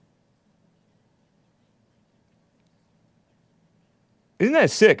lancet. Isn't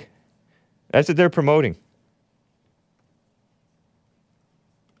that sick? That's what they're promoting.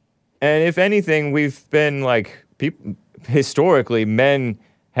 And if anything, we've been like, historically, men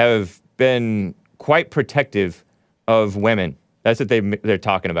have been quite protective of women. That's what they're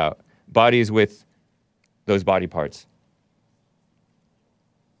talking about. Bodies with those body parts.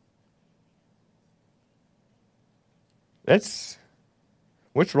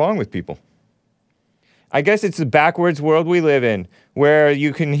 What's wrong with people? I guess it's the backwards world we live in, where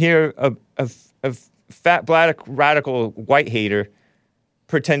you can hear a fat black radical white hater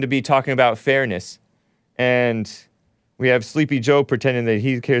pretend to be talking about fairness, and we have Sleepy Joe pretending that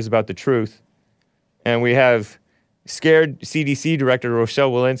he cares about the truth, and we have scared CDC director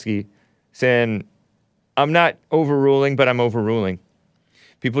Rochelle Walensky saying, I'm not overruling, but I'm overruling.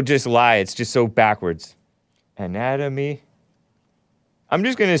 People just lie. It's just so backwards. Anatomy. I'm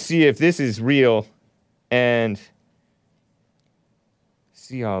just going to see if this is real. And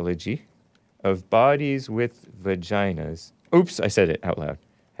physiology of bodies with vaginas. Oops, I said it out loud.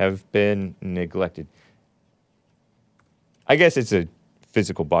 Have been neglected. I guess it's a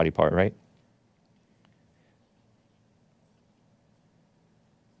physical body part, right?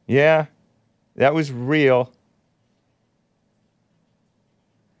 Yeah, that was real.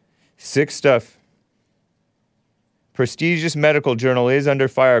 Sick stuff. Prestigious medical journal is under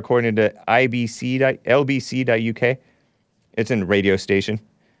fire according to lbc.uk. It's a radio station.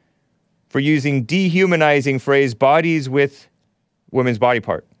 For using dehumanizing phrase bodies with women's body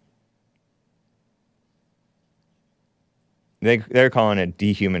part. They're calling it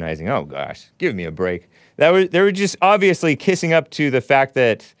dehumanizing. Oh gosh, give me a break. They were just obviously kissing up to the fact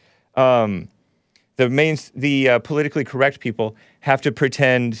that the politically correct people have to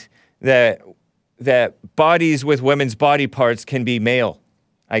pretend that bodies with women's body parts can be male.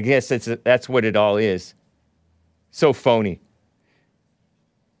 I guess that's what it all is. So phony.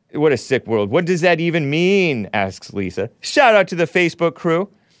 What a sick world. What does that even mean? Asks Lisa. Shout out to the Facebook crew.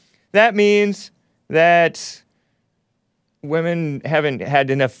 That means that women haven't had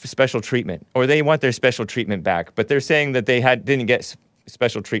enough special treatment, or they want their special treatment back, but they're saying that they didn't get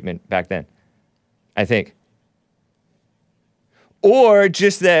special treatment back then, I think. Or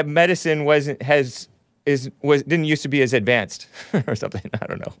just that medicine didn't used to be as advanced or something. I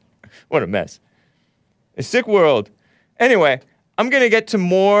don't know. What a mess. A sick world. Anyway, I'm going to get to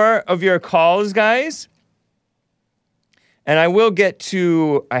more of your calls, guys. And I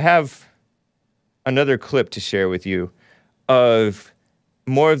have another clip to share with you of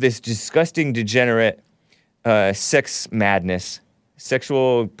more of this disgusting, degenerate sex madness,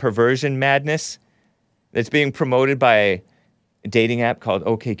 sexual perversion madness that's being promoted by a dating app called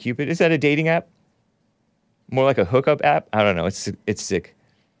OkCupid. Is that a dating app? More like a hookup app? I don't know. It's sick.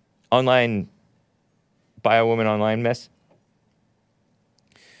 Online, buy a woman online mess.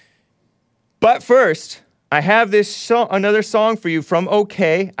 But first, I have another song for you from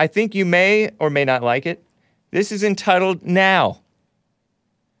OK. I think you may or may not like it. This is entitled Now.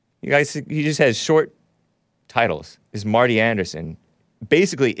 You guys, he just has short titles. This is Marty Anderson.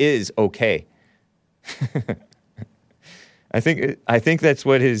 Basically is OK. I think that's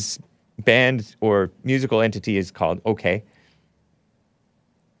what his band or musical entity is called, OK.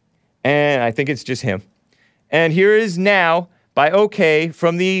 And I think it's just him. And here is Now by OK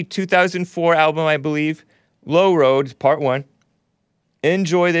from the 2004 album, I believe, Low Road, Part 1.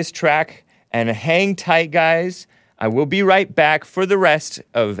 Enjoy this track and hang tight, guys. I will be right back for the rest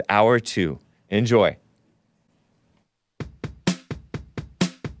of Hour 2. Enjoy.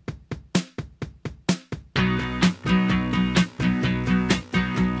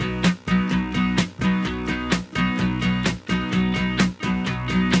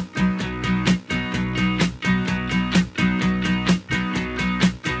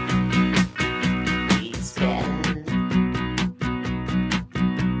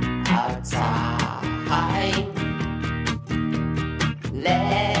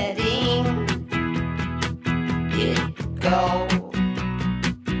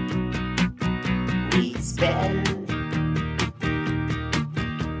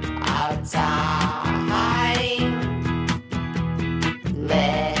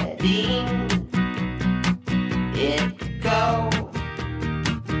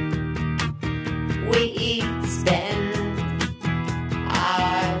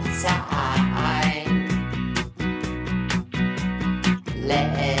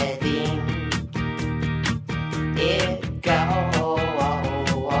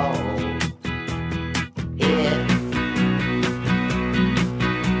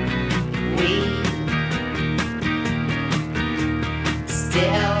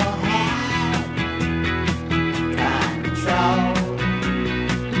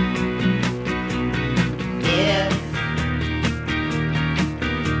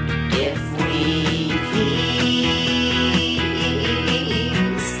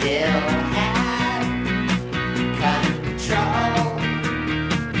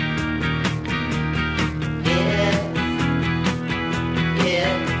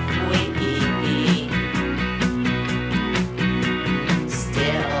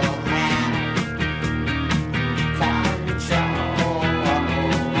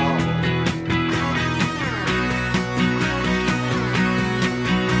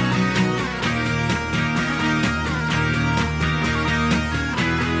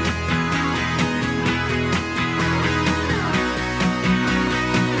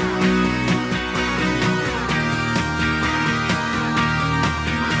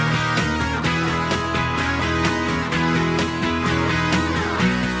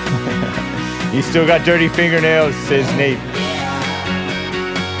 You still got dirty fingernails, says Nate.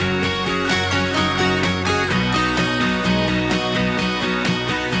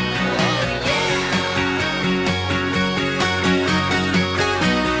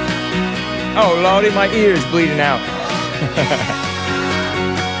 Oh, Lordy, my ear's bleeding out.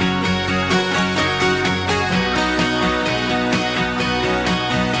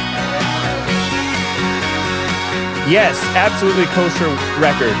 Yes, absolutely kosher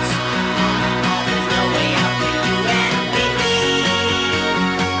records.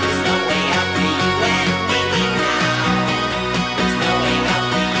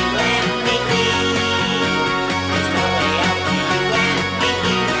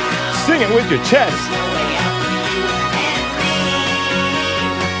 Sing it with your chest.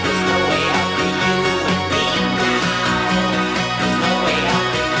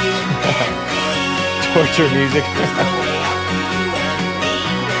 Torture music.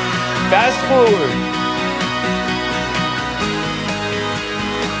 Fast forward.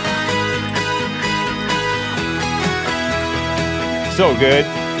 So good.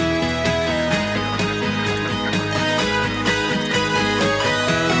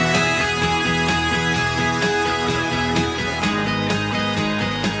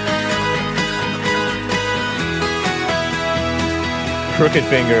 Crooked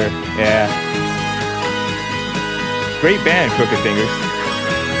Finger, yeah. Great band, Crooked Fingers.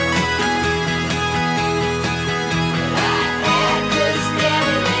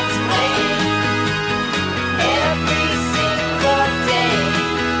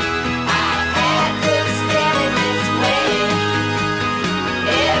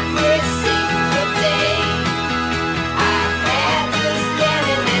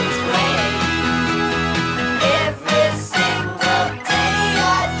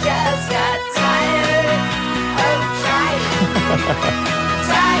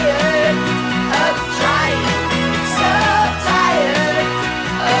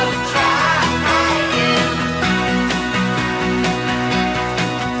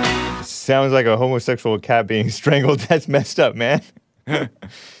 Sounds like a homosexual cat being strangled. That's messed up, man.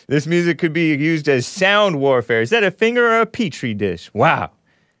 This music could be used as sound warfare. Is that a finger or a petri dish? Wow.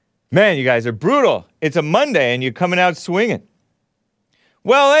 Man, you guys are brutal. It's a Monday and you're coming out swinging.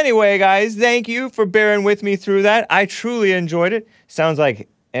 Well, anyway, guys, thank you for bearing with me through that. I truly enjoyed it. Sounds like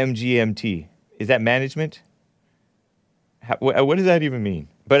MGMT. Is that management? What does that even mean?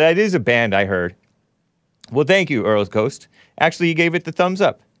 But it is a band, I heard. Well, thank you, Earl's Ghost. Actually, you gave it the thumbs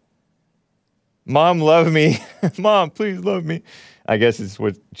up. Mom, love me. Mom, please love me. I guess it's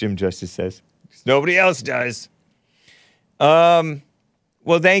what Jim Justice says. Nobody else does. Well,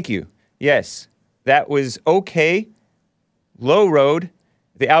 thank you. Yes, that was okay. Low Road.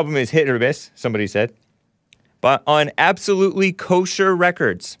 The album is hit or miss, somebody said. But on Absolutely Kosher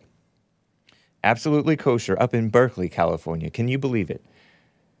Records. Absolutely Kosher up in Berkeley, California. Can you believe it?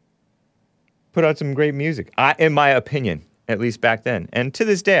 Put out some great music, in my opinion, at least back then. And to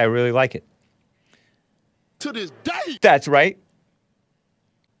this day, I really like it. To this day. That's right.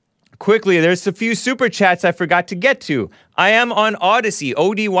 Quickly, there's a few super chats I forgot to get to. I am on Odyssey,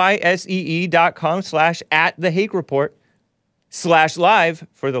 odyssee.com/@thehake_report/live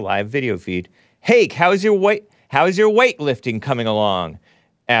for the live video feed. Hake, how's your weightlifting coming along?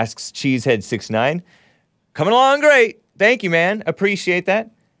 Asks Cheesehead69. Coming along great. Thank you, man. Appreciate that.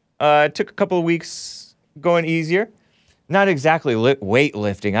 Took a couple of weeks going easier. Not exactly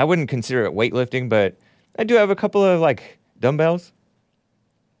weightlifting. I wouldn't consider it weightlifting, but I do have a couple of, like, dumbbells.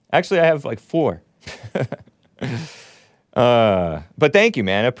 Actually, I have, like, 4. But thank you,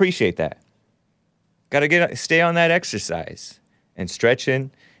 man. I appreciate that. Gotta stay on that exercise. And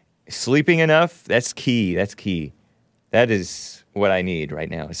stretching. Sleeping enough. That's key. That's key. That is what I need right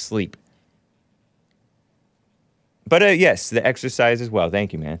now, is sleep. But, yes, the exercise as well.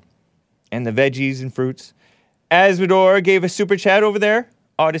 Thank you, man. And the veggies and fruits. Asmodor gave a super chat over there.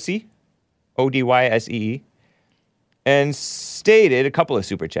 Odyssey. Odyssee, and stated, a couple of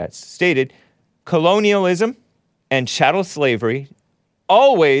super chats, stated, colonialism and chattel slavery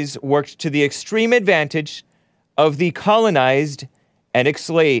always worked to the extreme advantage of the colonized and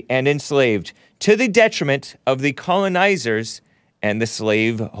enslaved, to the detriment of the colonizers and the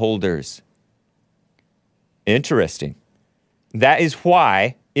slave holders. Interesting. That is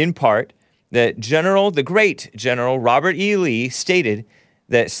why, in part, the great General Robert E. Lee stated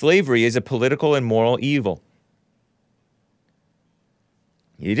that slavery is a political and moral evil.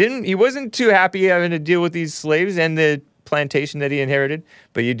 He wasn't too happy having to deal with these slaves and the plantation that he inherited,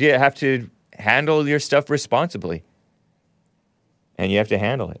 but you did have to handle your stuff responsibly. And you have to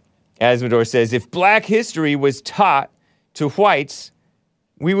handle it. Asmodor says, if black history was taught to whites,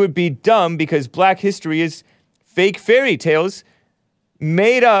 we would be dumb because black history is fake fairy tales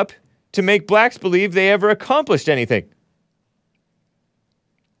made up to make blacks believe they ever accomplished anything.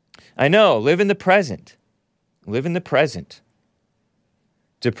 I know, live in the present. Live in the present.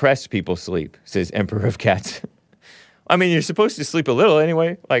 Depressed people sleep, says Emperor of Cats. I mean, you're supposed to sleep a little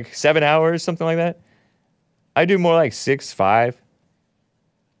anyway, like 7 hours, something like that. I do more like 6, 5.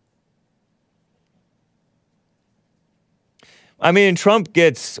 I mean, Trump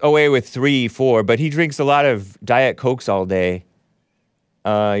gets away with 3, 4, but he drinks a lot of Diet Cokes all day.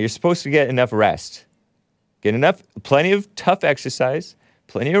 You're supposed to get enough rest. Plenty of tough exercise,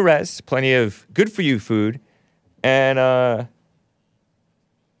 plenty of rest, plenty of good-for-you food, and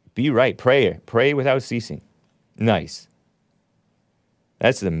be right. Pray without ceasing. Nice.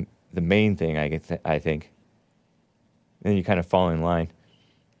 That's the main thing, I think. Then you kind of fall in line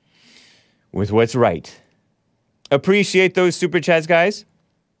with what's right. Appreciate those super chats, guys.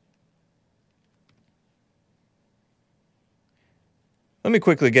 Let me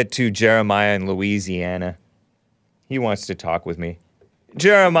quickly get to Jeremiah in Louisiana. He wants to talk with me.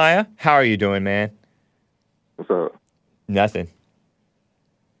 Jeremiah, how are you doing, man? What's up? Nothing.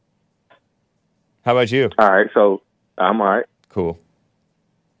 How about you? All right, so I'm all right. Cool.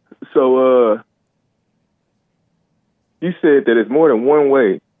 So, you said that it's more than one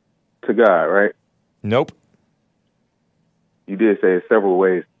way to God, right? Nope. You did say it's several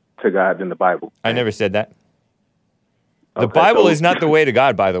ways to God in the Bible. I never said that. The Okay, Bible so- is not the way to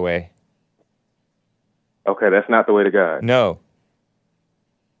God, by the way. Okay, that's not the way to God. No.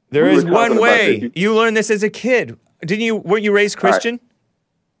 There We is were talking one about way. this. You learned this as a kid. Weren't you raised Christian?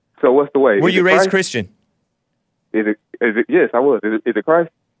 So what's the way? Were Is you it raised Christ? Christian? Is it? Yes, I was. Is it Christ?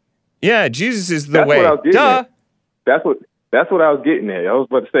 Yeah, Jesus is the That's way. what I was getting Duh. at. That's what I was getting at. I was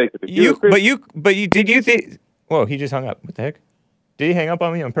about to say, 'cause if you're a Christian- Did you think? Whoa, he just hung up. What the heck? Did he hang up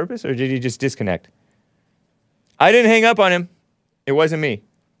on me on purpose, or did he just disconnect? I didn't hang up on him. It wasn't me.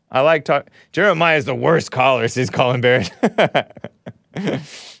 I like talk. Jeremiah's the worst caller, says Colin Barrett.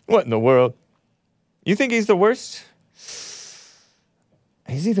 What in the world? You think he's the worst?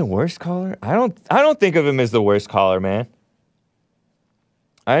 Is he the worst caller? I don't think of him as the worst caller, man.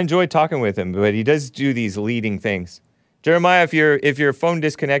 I enjoy talking with him, but he does do these leading things. Jeremiah, if your phone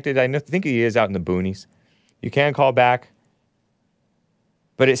disconnected, think he is out in the boonies. You can call back.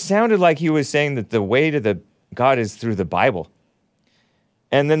 But it sounded like he was saying that the way to the God is through the Bible.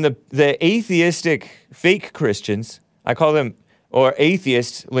 And then the atheistic fake Christians, I call them, or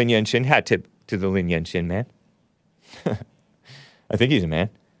atheist Lin Yunshin, hat tip to the Lin Yunshin man. I think he's a man.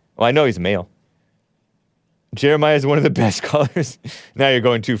 Well, I know he's a male. Jeremiah is one of the best callers. Now you're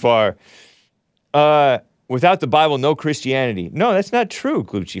going too far. Without the Bible, no Christianity. No, that's not true,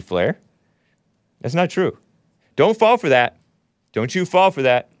 Glucci Flair. That's not true. Don't fall for that. Don't you fall for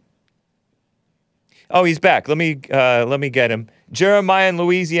that. Oh, he's back. Let me get him. Jeremiah in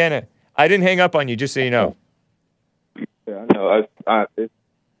Louisiana. I didn't hang up on you, just so you know. Yeah, I know.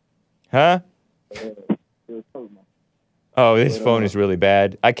 Huh? Oh, this phone is really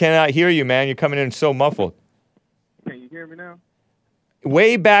bad. I cannot hear you, man. You're coming in so muffled. Can you hear me now?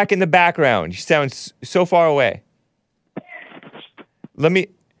 Way back in the background. You sound so far away.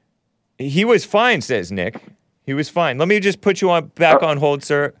 He was fine, says Nick. He was fine. Let me just put you back on hold,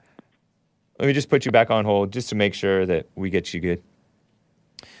 sir. Let me just put you back on hold just to make sure that we get you good.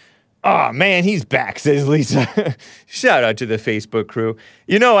 Oh, man, he's back, says Lisa. Shout out to the Facebook crew.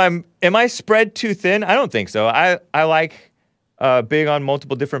 You know, am I spread too thin? I don't think so. I like big on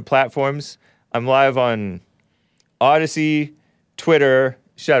multiple different platforms. I'm live on Odyssey, Twitter.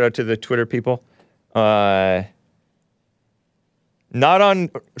 Shout out to the Twitter people. Not on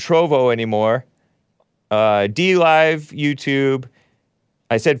Trovo anymore. D Live, YouTube.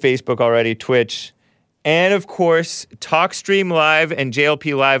 I said Facebook already, Twitch. And, of course, TalkStream Live and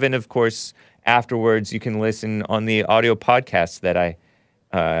JLP Live. And, of course, afterwards, you can listen on the audio podcasts that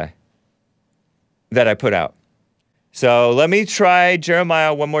I put out. So let me try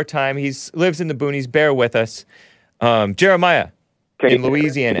Jeremiah one more time. He lives in the boonies. Bear with us. Jeremiah in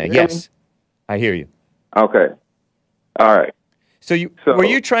Louisiana. Yes, I hear you. Okay. All right. So were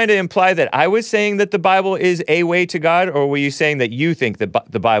you trying to imply that I was saying that the Bible is a way to God, or were you saying that you think that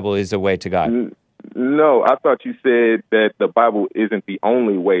the Bible is a way to God? No, I thought you said that the Bible isn't the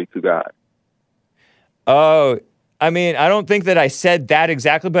only way to God. Oh, I mean, I don't think that I said that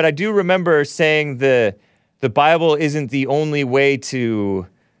exactly, but I do remember saying the Bible isn't the only way to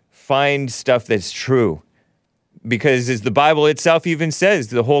find stuff that's true. Because as the Bible itself even says,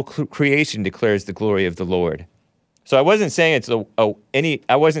 the whole creation declares the glory of the Lord. So I wasn't saying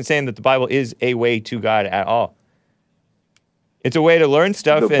I wasn't saying that the Bible is a way to God at all. It's a way to learn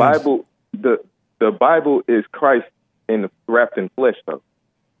stuff. The Bible, the Bible is Christ wrapped in flesh, though.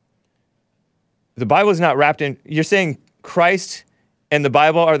 The Bible is not wrapped in. You're saying Christ and the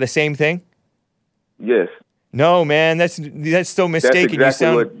Bible are the same thing? Yes. No, man, that's so mistaken. That's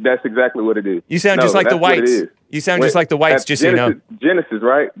exactly what it is. You sound just like the whites. You sound just like the whites. Just Genesis, so you know. Genesis,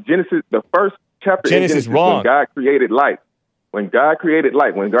 right? Genesis, the first chapter. Genesis wrong. When God created light. When God created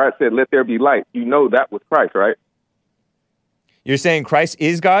light. When God said, "Let there be light," you know that was Christ, right? You're saying Christ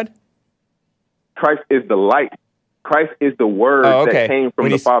is God? Christ is the light. Christ is the word that came from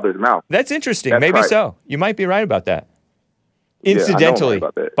the Father's mouth. That's interesting. That's Maybe Christ. so. You might be right about that. Yeah, I know I'm Incidentally, right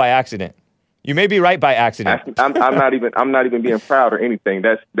about that. by accident. You may be right by accident. I'm not even being proud or anything.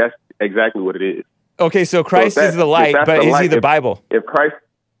 That's exactly what it is. Okay, so Christ is the light, but is he the Bible? If Christ,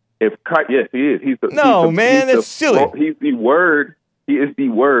 yes, he is. That's silly. He's the word. He is the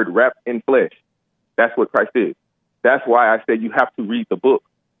word wrapped in flesh. That's what Christ is. That's why I said you have to read the book,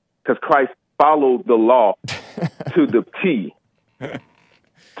 because Christ followed the law to the T,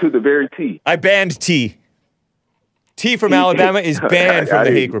 to the very T. I banned T. T from Alabama is banned from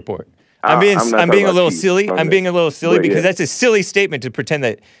the Hague Report. I'm being a little silly. I'm being a little silly because that's a silly statement to pretend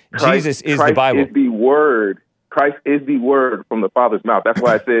that Jesus is the Bible. Christ is the word. Christ is the word from the Father's mouth. That's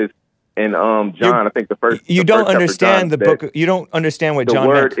why it says in John, I think the first. You don't understand the book. You don't understand what John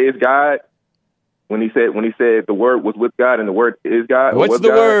meant. The word is God. When he said the word was with God and the word is God. What's the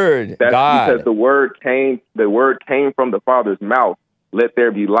word? That's God. Because the word came from the Father's mouth. Let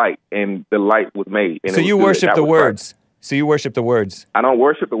there be light, and the light was made. And so you worship the words. So you worship the words. I don't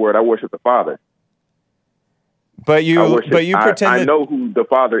worship the word. I worship the Father. But you pretend. I know who the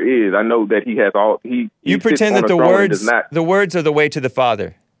Father is. I know that He has all. You pretend that the words are the way to the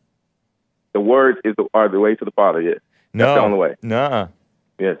Father. The words are the way to the Father. Yes. No. That's the only way. No.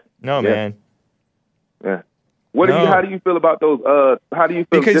 Yes. No, yes. man. Yeah. How do you feel about those? How do you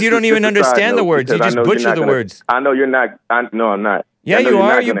feel? Because you don't even understand the words. You just butcher the words. I know you're not. No, I'm not. Yeah, you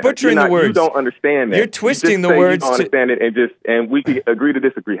are. You're butchering the words. You don't understand that. You're twisting the words. You don't understand it, and we can agree to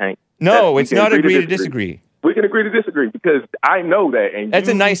disagree, Hank. No, it's not agree to disagree. We can agree to disagree because I know that, and that's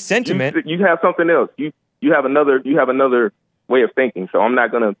a nice sentiment. You have something else. You have another way of thinking. So I'm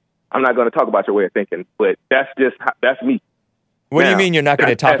not gonna talk about your way of thinking, but that's me. What do you mean you're not going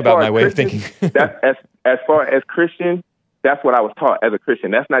to talk about my way of thinking? That's as far as Christian, that's what I was taught as a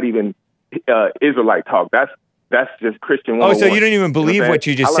Christian. That's not even Israelite talk. That's just Christian 101. Oh, so you don't even believe what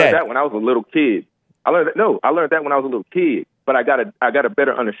you just said? I learned that when I was a little kid. I learned that when I was a little kid. But I got a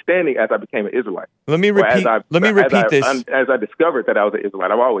better understanding as I became an Israelite. Let me repeat this. As I discovered that I was an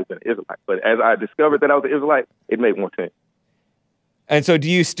Israelite, I've always been an Israelite. But as I discovered that I was an Israelite, it made more sense. And so, do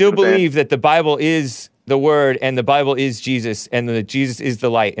you still believe that the Bible is the Word, and the Bible is Jesus, and that Jesus is the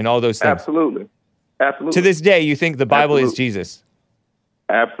light, and all those things? Absolutely. To this day, you think the Bible is Jesus?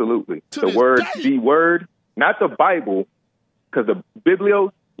 Absolutely. The Word, not the Bible, because the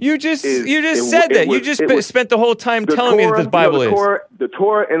Biblios. You just said that. You just spent the whole time telling me that the Bible is. The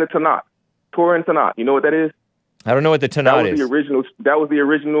Torah and the Tanakh. Torah and Tanakh. You know what that is? I don't know what the Tanakh is. That was the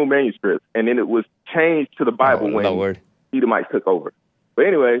original manuscript, and then it was changed to the Bible when Edomites took over. But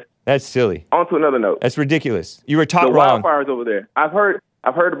anyways, that's silly. On to another note. That's ridiculous. You were taught The wrong. wildfires over there. I've heard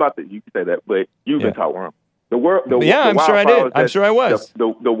about that. You can say that, but you've been taught wrong. I'm sure I did. I'm sure I was.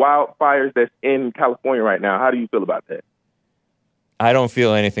 The wildfires that's in California right now. How do you feel about that? I don't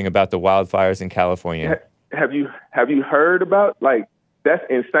feel anything about the wildfires in California. Have you heard about, like, that's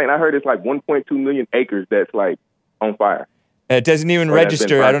insane. I heard it's like 1.2 million acres that's like on fire. It doesn't even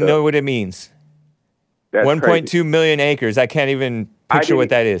register. I don't know what it means. 1.2 million acres. I can't even picture what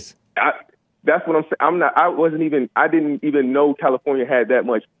that is. That's what I'm saying. I didn't even know California had that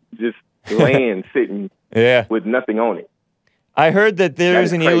much just land sitting with nothing on it. I heard that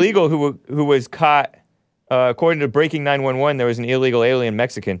there's an illegal who was caught. According to Breaking 911, there was an illegal alien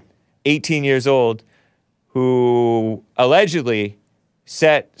Mexican, 18 years old, who allegedly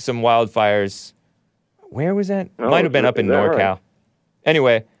set some wildfires. Where was that? Might have been up in NorCal. Right?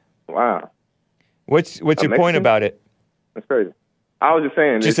 Anyway. Wow. What's your point about it? That's crazy. I was just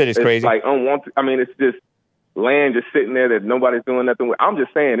saying. You said it's crazy. Like unwanted. I mean, it's just land just sitting there that nobody's doing nothing with. I'm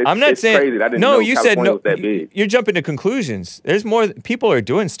just saying. I'm not saying. Crazy. I didn't know you California said no. Was that big. You're jumping to conclusions. There's more. People are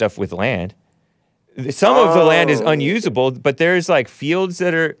doing stuff with land. Some of the land is unusable, but there's like fields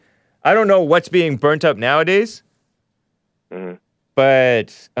that are. I don't know what's being burnt up nowadays. Mm-hmm.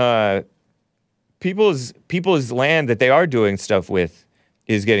 But people's land that they are doing stuff with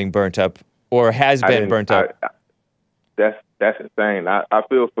is getting burnt up or has been burnt up. That's insane. I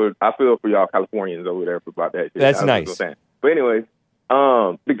feel for y'all Californians over there about that shit. That's nice. But anyways,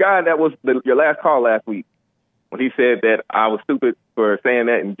 the guy that was your last call last week, when he said that I was stupid for saying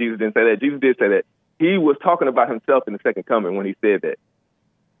that and Jesus didn't say that. Jesus did say that. He was talking about himself in the second coming when he said that.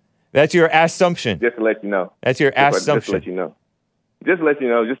 That's your assumption. Just to let you know. That's your assumption. Just to let you know. Just to let you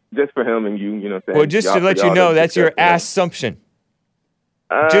know. Just for him and you, you know what I'm saying? Well, just to let you know, that's your assumption.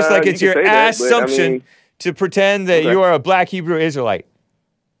 Just like it's your assumption to pretend that you are a black Hebrew Israelite.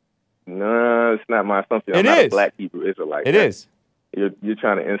 No, it's not my assumption. I'm not a black Hebrew Israelite. It is. You're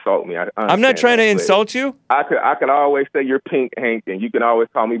trying to insult me. I'm not trying to insult you. I could always say you're pink, Hank, and you can always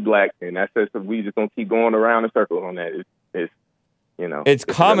call me black, and that's just we just gonna keep going around in circles on that. It's you know. It's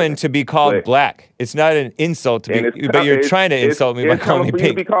common to be called black. It's not an insult to be, but you're trying to insult me by calling me pink.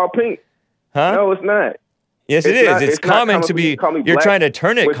 To be called pink. Huh? No, it's not. Yes, it is. It's common to be. You're trying to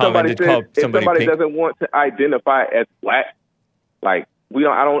turn it common to call somebody pink. If somebody doesn't want to identify as black, like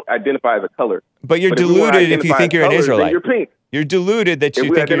I don't identify as a color. But you're deluded if you think you're an Israelite. You're pink. You're deluded that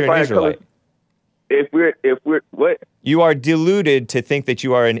you think you're an Israelite. If we're what? You are deluded to think that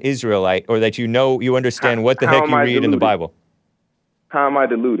you are an Israelite or that you understand what the heck you read in the Bible. How am I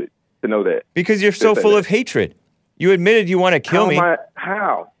deluded to know that? Because you're so full of hatred. You admitted you want to kill me.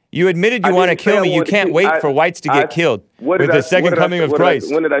 How? You admitted you want to kill me. You can't wait for whites to get killed with the second coming of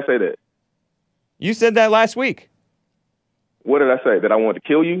Christ. When did I say that? You said that last week. What did I say? That I wanted to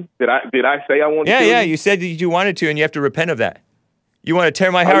kill you? Did I say I wanted to kill you? Yeah, you said that you wanted to, and you have to repent of that. You want to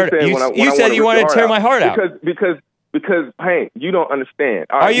tear my heart out. You said you wanted to tear my heart out. Because Hank, you don't understand.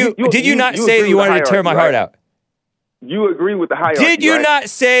 Did you not say that you wanted to tear my heart out? You agree with the hierarchy, Did you not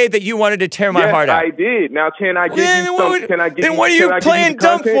say that you wanted to tear my heart out? Yes, I did. Now, can I give you some? Can I give Then what are you playing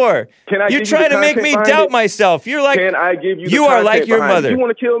dumb for? You're trying to make me doubt myself. You're like, can I give you? You are like your mother. You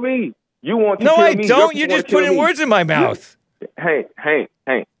want to kill me? You want to kill me? No, I don't. You're just putting words in my mouth. Hank,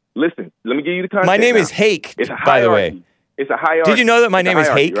 listen. Let me give you the context. My name is Hake, by the way. It's a hierarchy. Did you know that my name is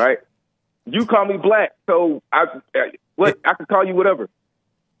Hake? Right. You call me black, so I can call you whatever.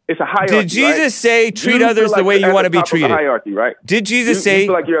 It's a hierarchy. Did Jesus say treat others the way you want to be treated? Hierarchy, right? Did Jesus say? You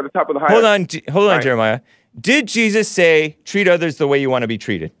feel like you're at the top of the hierarchy. Hold on, Jeremiah. Did Jesus say treat others the way you want to be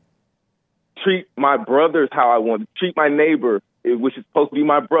treated? Treat my brothers how I want to treat my neighbor, which is supposed to be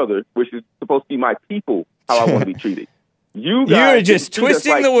my brother, which is supposed to be my people, how I want to be treated. You're just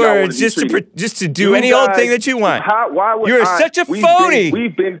twisting the words just to do any old thing that you want. You're such a phony.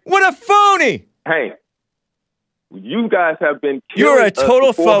 What a phony! Hey, you guys have been killing You're a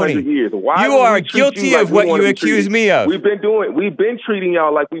total phony. Years. You are guilty of what you accuse me of. We've been treating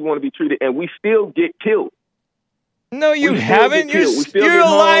y'all like we want to be treated, and we still get killed. No, you haven't. You're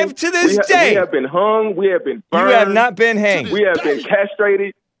alive to this day. We have been hung. We have been burned. You have not been hanged. We have been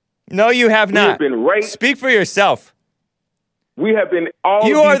castrated. No, you have not. We have been raped. Speak for yourself. We have been all.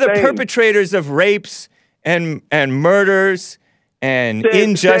 You are the perpetrators of rapes and murders and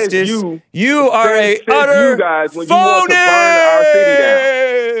injustice. You are a utter phony.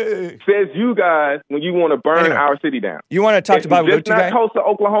 Says you guys when you want to burn our city down. You want to talk to Bible Go-To guy? It's not Tulsa,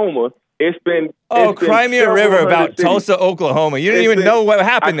 Oklahoma. It's been cry me a river about Tulsa, Oklahoma. You didn't even know what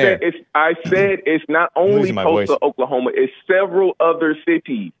happened there. I said it's not only Tulsa, Oklahoma. It's several other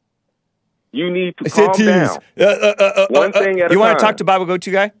cities. You need to calm down. One thing at a time. You want to talk to Bible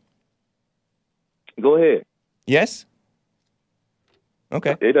Go-To guy? Go ahead. Yes?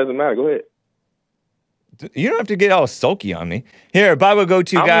 Okay. It doesn't matter. Go ahead. You don't have to get all sulky on me. Here, Bible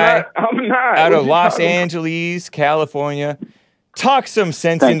Go-To guy. I'm not. Out of Los Angeles, California. Talk some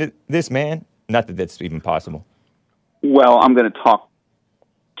sense into this man. Not that that's even possible. Well, I'm going to talk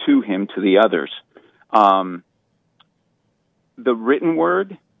to him, to the others. The written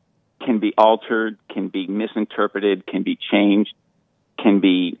word can be altered, can be misinterpreted, can be changed, can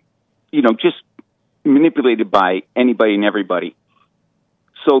be, just manipulated by anybody and everybody.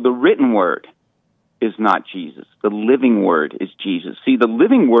 So the written word is not Jesus. The living word is Jesus. See, the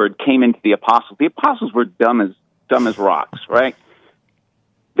living word came into the apostles. The apostles were dumb as rocks, right?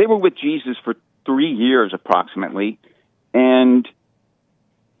 They were with Jesus for 3 years approximately, and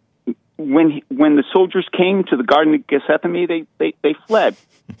when the soldiers came to the Garden of Gethsemane, they fled.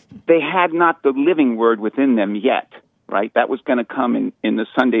 They had not the living word within them yet, right? That was going to come in the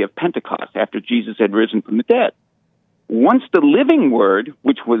Sunday of Pentecost after Jesus had risen from the dead. Once the living word,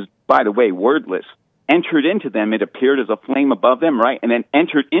 which was, by the way, wordless, entered into them, it appeared as a flame above them, right? And then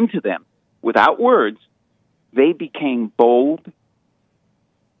entered into them without words, they became bold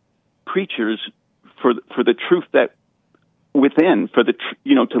preachers for the truth that within,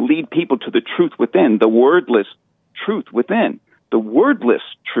 to lead people to the truth within, the wordless truth within, the wordless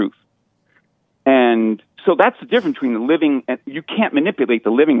truth. And so that's the difference between the living, and you can't manipulate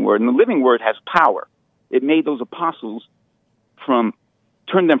the living word, and the living word has power. It made those apostles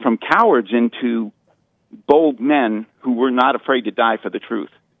turned them from cowards into bold men who were not afraid to die for the truth,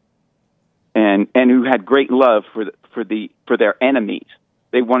 and who had great love for their enemies.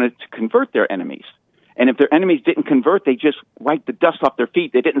 They wanted to convert their enemies. And if their enemies didn't convert, they just wiped the dust off their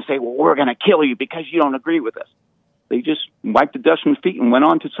feet. They didn't say, well, we're going to kill you because you don't agree with us. They just wiped the dust from their feet and went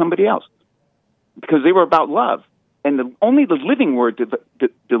on to somebody else because they were about love. And only the living word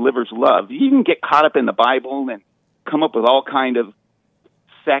delivers love. You can get caught up in the Bible and come up with all kind of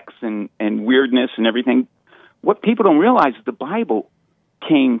sects and weirdness and everything. What people don't realize is the Bible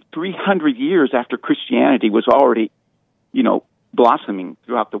came 300 years after Christianity was already, blossoming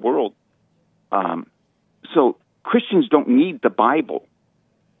throughout the world. So Christians don't need the Bible.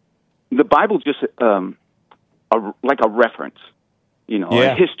 The Bible's just like a reference,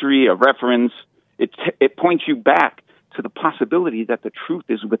 a history, a reference. It points you back to the possibility that the truth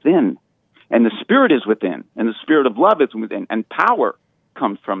is within, and the Spirit is within, and the Spirit of love is within, and power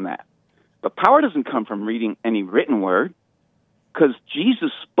comes from that. But power doesn't come from reading any written word, because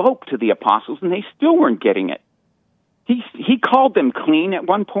Jesus spoke to the apostles, and they still weren't getting it. He called them clean at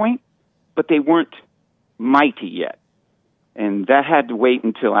one point, but they weren't mighty yet. And that had to wait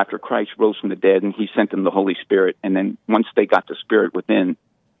until after Christ rose from the dead and he sent them the Holy Spirit. And then once they got the Spirit within,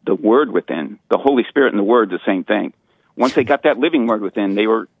 the Word within, the Holy Spirit and the Word, the same thing. Once they got that living Word within, they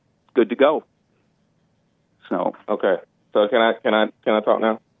were good to go. So okay. So can I talk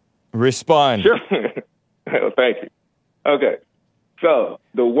now? Respond. Sure. Thank you. Okay. So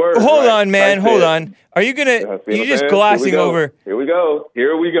the Word. Hold on, man. Hold on. Are you gonna? You just glossing over? Here we go.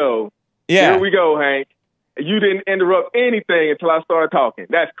 Yeah. Here we go, Hank. You didn't interrupt anything until I started talking.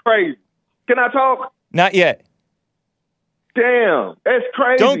 That's crazy. Can I talk? Not yet. Damn, that's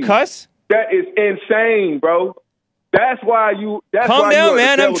crazy. Don't cuss. That is insane, bro. That's why you. Calm down,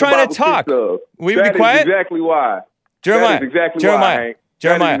 man. I'm trying to talk. Will you be quiet? That is exactly why. Jeremiah. That is exactly Jeremiah. why, Hank.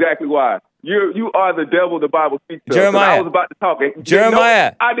 Jeremiah. That is exactly why. You are the devil the Bible speaks of. Jeremiah. I was about to talk.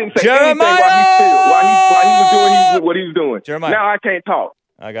 Jeremiah. I didn't say Jeremiah. anything while he was doing what he was doing. Jeremiah. Now I can't talk.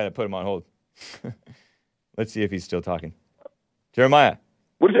 I got to put him on hold. Let's see if he's still talking. Jeremiah.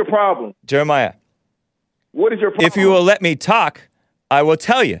 What is your problem? Jeremiah. What is your problem? If you will let me talk, I will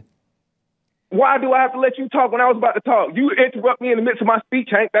tell you. Why do I have to let you talk when I was about to talk? You interrupt me in the midst of my speech,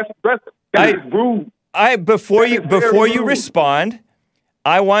 Hank. That's aggressive. That is rude. Before you respond,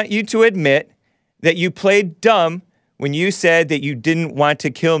 I want you to admit that you played dumb when you said that you didn't want to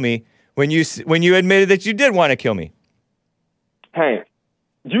kill me. When you admitted that you did want to kill me. Hank,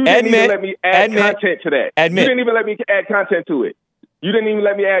 you didn't even let me add content to that. You didn't even let me add content to it. You didn't even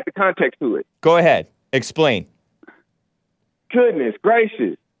let me add the context to it. Go ahead. Explain. Goodness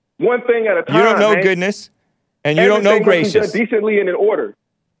gracious. One thing at a time. You don't know Hank. Goodness, and you don't know gracious. Must be done decently and in order.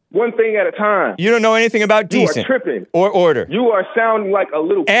 One thing at a time. You don't know anything about decent. You are tripping. Or order. You are sounding like a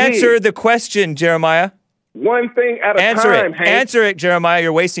little kid. Answer the question, Jeremiah. One thing at a time, Hank. Answer it, Jeremiah.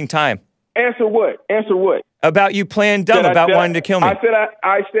 You're wasting time. Answer what? Answer what? About you playing dumb, about wanting to kill me. I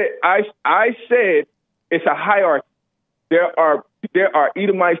said it's a hierarchy. There are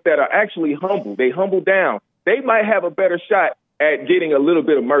Edomites that are actually humble. They humble down. They might have a better shot at getting a little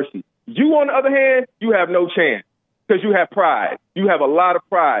bit of mercy. You, on the other hand, you have no chance because you have pride. You have a lot of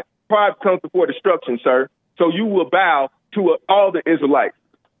pride. Pride comes before destruction, sir. So you will bow to all the Israelites.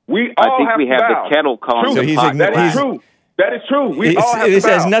 I think we have the kettle calling the pot. That is true. That is true. We all have to bow. This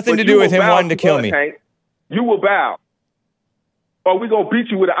has nothing to do with him wanting to kill me. Hank. You will bow, or we're going to beat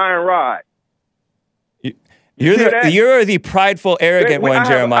you with an iron rod. You're the prideful, arrogant one,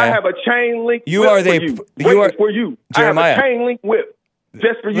 Jeremiah. I have a chain link you whip are the, for you. For you. Jeremiah. I have a chain link whip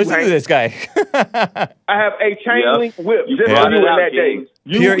just for you, Listen Hank. to this guy. I have a chain link whip just for you in that day.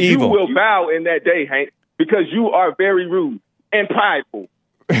 Pure evil. You will bow in that day, Hank, because you are very rude and prideful.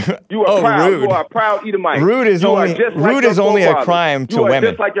 You are proud. Rude. You are a proud Edomite. Rude is only a crime to women. You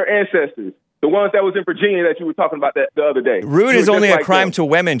are just like your ancestors, the ones that was in Virginia that you were talking about the other day. Rude is only a crime to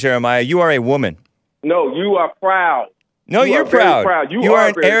women, Jeremiah. You are a woman. No, you are proud. No, you're proud. You are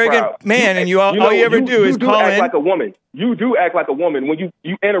an arrogant man, and all you ever do is call in. You act like a woman. You do act like a woman when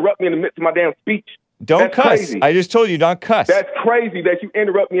you interrupt me in the midst of my damn speech. Don't cuss. Crazy. I just told you, don't cuss. That's crazy that you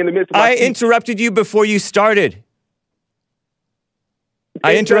interrupt me in the midst of my speech. I interrupted you before you started.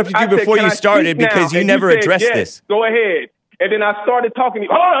 I interrupted you before you started because you never addressed this. Go ahead. And then I started talking to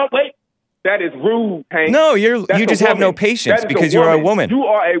you. Hold on, wait. That is rude, Hank. No, you just have no patience because you're a woman. You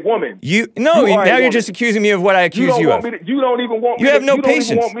are a woman. Now you're just accusing me of what I accuse you of. You don't even want me. You have no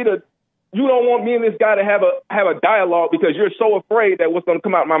patience. You don't want me and this guy to have a dialogue because you're so afraid that what's going to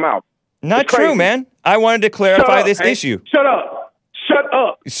come out of my mouth. Not true, man. I wanted to clarify this issue. Shut up. Shut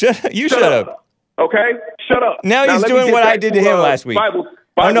up. Shut up. Okay? Shut up. Now he's doing what I did to him last week. Bible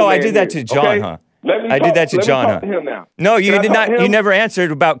I did here. that to John, huh? I did that to John. Let me talk to him now. No, you Can I did talk not. to him? You never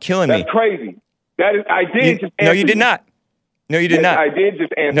answered about killing me. That's crazy. That is, I did just answer No, you did not. No, you did yes, not. I did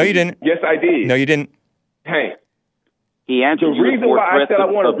just answer. No, you didn't. Yes, I did. No, you didn't. Hank. He answered The you with reason more why I threats said I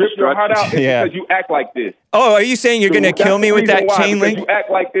of- want of to rip your heart out is Yeah. because you act like this. Oh, are you saying you're going to That's kill me the with reason that why, chain because link? You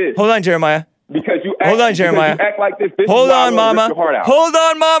act like this. Hold on, Jeremiah. Because you act, Hold on, Jeremiah. Because you act like this. This Hold is why on, I wanna Mama. rip your heart out. Hold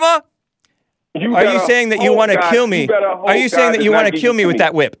on, Mama. You Are you better saying that you hope want to God- kill me? you better hope Are you saying God that you does want not to give kill you me to with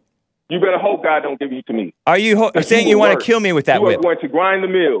that whip? You better hope God don't give you to me. Are you saying you want to kill me with that you whip? are going to grind the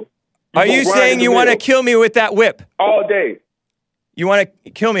mill. Are you saying you want to kill me with that whip? All day. You want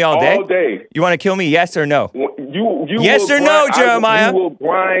to kill me all day? All day. You want to kill me, yes or no? You Yes will or no, grind- Jeremiah? You will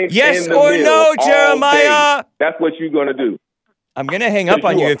grind Yes in the or mill no, all Jeremiah? day. That's what you're going to do. I'm going to hang up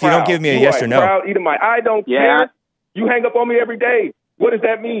on you are if you don't proud. give me a You yes are or no. Proud Edomite. I don't care. You hang up on me every day. What does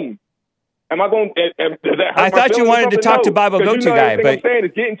that mean? Am I going? Does that hurt I my thought you feelings or wanted to something? talk to No, Bible 'cause Go-To you know guy, everything but I'm saying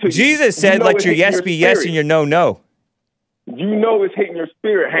is getting to you. Jesus said, You know "Let it's your hitting yes be yes spirit. and your no no." You know it's hitting your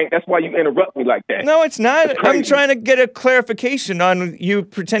spirit, Hank. That's why you interrupt me like that. No, it's not. It's crazy. I'm trying to get a clarification on you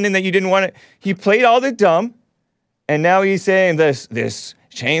pretending that you didn't want it. He played all the dumb, and now he's saying this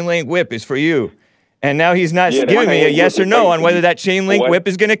chain link whip is for you, and now he's not Yeah, that giving me chain a link yes whip or is no for on you. whether that chain link Boy. whip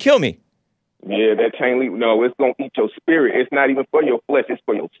is going to kill me. Yeah, that chain link. No, it's gonna eat your spirit. It's not even for your flesh. It's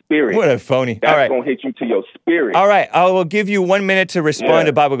for your spirit. What a phony! That's All right, gonna hit you to your spirit. all right. I will give you 1 minute to respond Yeah.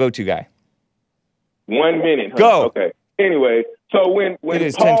 to Bible Go-To guy. 1 minute. Huh? Go. Okay. Anyway, so when It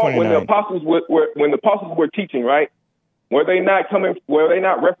is Paul, 10:29. when the apostles were teaching, right? Were they not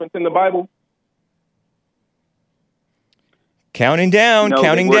referencing the Bible? Counting down, No,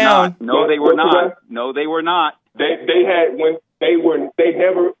 counting they were down. Not. No, they were not. No, they were not. They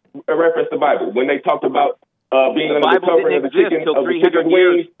never referenced the Bible when they talked about being The under the Bible covering didn't of the exist chicken till of the 300 chicken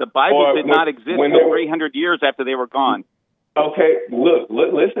years. wings. The Bible or did not exist when till they were- 300 years after they were gone. Okay, look,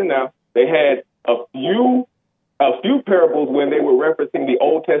 listen now. They had a few parables when they were referencing the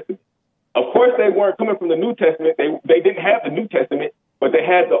Old Testament. Of course, they weren't coming from the New Testament. They didn't have the New Testament, but they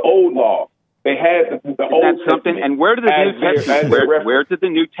had the old law. They had the Old That's something. Testament. And where did the as New their- Testament? as their Where reference. did the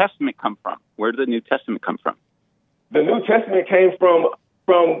New Testament come from? Where did the New Testament come from? The New Testament came from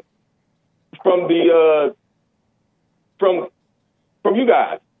you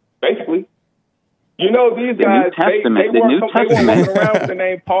guys, basically. You know, these The New guys, Testament- they the weren't New they weren't Testament- walking around with the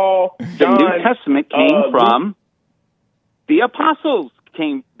name Paul, The John. New Testament came Luke. from the apostles.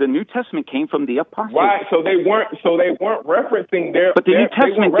 The New Testament came from the apostles. Right, so they weren't referencing their. But the New they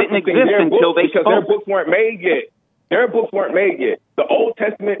Testament weren't didn't referencing exist their until books they because their spoke. books weren't made yet. Their books weren't made yet. The Old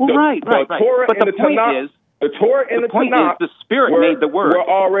Testament, Well, the right. Torah But and the point Tanakh, is, the Torah and the point Tanakh is, the Spirit made the word. were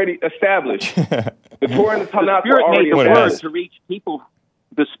already established. The Torah and the The Tanakh were Spirit already made the word established. to reach people.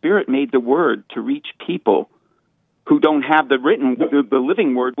 The Spirit made the word to reach people who don't have the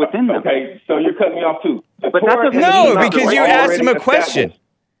living word within them. Okay, so you're cutting me off too. The But that Torah doesn't and the No, Tanakh because were you asked him a already question. established.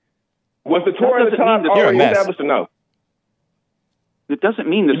 Was the Torah and the doesn't mean Tanakh that- You're a already mess. established or no? It doesn't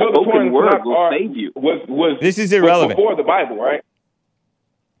mean the You know the Torah spoken and the word Tanakh will save you. Was This is irrelevant. Was before the Bible, right?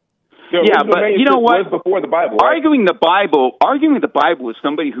 The Yeah, original but you know manuscript what? Was before the Bible, right? Arguing the Bible with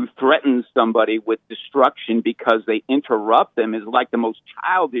somebody who threatens somebody with destruction because they interrupt them is like the most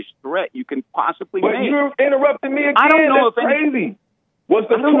childish threat you can possibly But make. you interrupted me again. I don't know That's if any- crazy. Was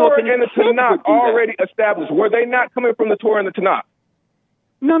the I don't know if Torah any and the kid would Tanakh do that. already established? Were they not coming from the Torah and the Tanakh?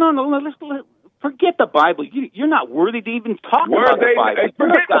 No. Forget the Bible. You're not worthy to even talk Were about they? the Bible.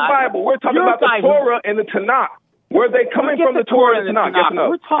 Forget the Bible. We're talking about the Torah and the Tanakh. Were they coming from the Torah and the Tanakh? Yes or no?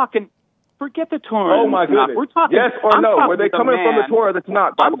 We're talking. Forget the Torah. Oh and my the Tanakh. goodness. We're talking. Yes or I'm no? talking Were they with a coming from the man- Torah or the Tanakh?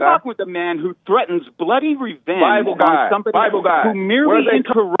 I'm Bible guy. talking with a man who threatens bloody revenge Bible guy. on somebody Bible guy. who Were merely they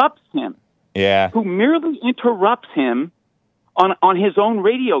interrupts him. Yeah. Who merely interrupts him on his own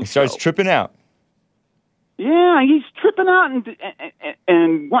radio He starts show. tripping out. Yeah, he's tripping out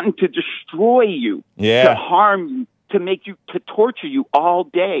and wanting to destroy you, Yeah. to harm you, to torture you all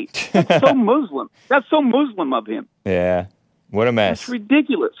day. That's so Muslim. That's so Muslim of him. Yeah. What a It's mess.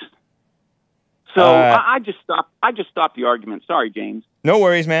 ridiculous. So I just stopped the argument. Sorry, James. No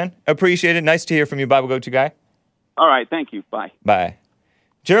worries, man. Appreciate it. Nice to hear from you, Bible Go-To guy. All right, thank you. Bye. Bye.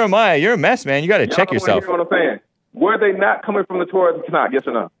 Jeremiah, you're a mess, man. You got to check Y'all yourself. hear what I'm saying? Were they not coming from the Torah and the Tanakh? Yes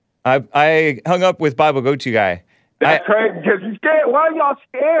or no? I hung up with Bible Go-To guy. That's crazy because you scared. Why are y'all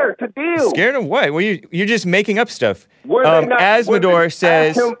scared to deal? Scared of what? Well, you're just making up stuff. Were they not, Asmodor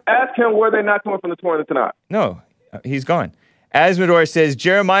says... Ask him were they not coming from the Torah and the Tanakh? No, he's gone. Asmodor says,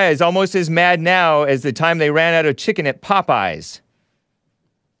 Jeremiah is almost as mad now as the time they ran out of chicken at Popeyes.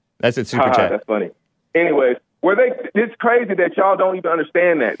 That's a super chat. That's funny. Anyways, it's crazy that y'all don't even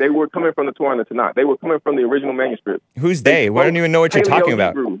understand that. They were coming from the Torah and the Tanakh. They were coming from the original manuscript. Who's they? I don't even know what you're talking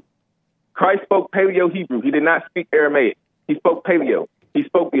about. Paleo-Hebrew. Christ spoke Paleo Hebrew. He did not speak Aramaic. He spoke Paleo. He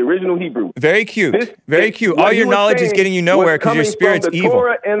spoke the original Hebrew. Very cute. Very cute. All your knowledge is getting you nowhere because your spirit's from the evil.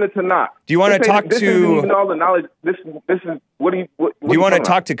 Torah and the Tanakh. Do you want to talk this to? Isn't even all the knowledge. This is what do you? What Do you want to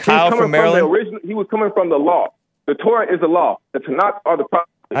talk to Kyle from Maryland? He was coming from the law. The Torah is the law. The Tanakh are the prophets.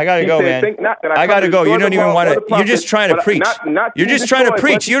 I gotta go, man. I gotta go. You don't even want to. You're just trying to preach. You're just trying to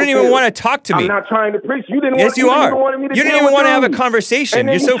preach. You don't even want to talk to me. I'm not trying to preach. You didn't. Yes, you are. You didn't even want to have a conversation.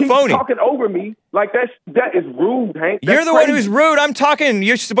 You're so phony. Talking over me like that is rude, Hank. You're the one who's rude. I'm talking.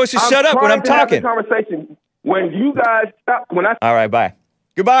 You're supposed to shut up when I'm talking. Conversation. When you guys stop. All right. Bye.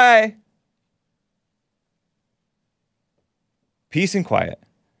 Goodbye. Peace and quiet.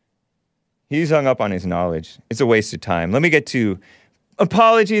 He's hung up on his knowledge. It's a waste of time. Let me get to.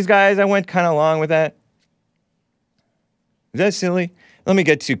 Apologies, guys. I went kind of long with that. Is that silly? Let me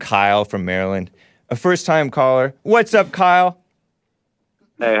get to Kyle from Maryland, a first-time caller. What's up, Kyle?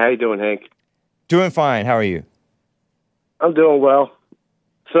 Hey, how you doing, Hank? Doing fine. How are you? I'm doing well.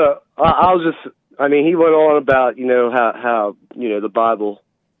 So I was just, I mean, he went on about, how the Bible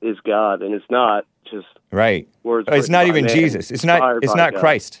is God, and it's not just right. Words. It's not even Jesus. It's not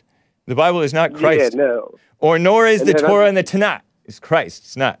Christ. The Bible is not Christ. Yeah, no. Or nor is the Torah and the Tanakh. It's Christ.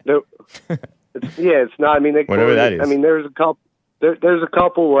 It's not. Nope. It's not. I mean, whatever that is. I mean, there's a couple. There's a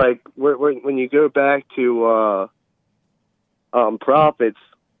couple like when you go back to prophets,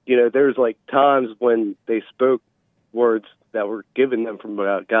 there's like times when they spoke words that were given them from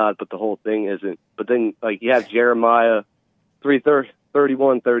God, but the whole thing isn't. But then like you have Jeremiah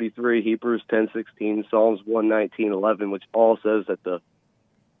 3:31, 33, Hebrews 10:16, Psalms 119:11, which all says that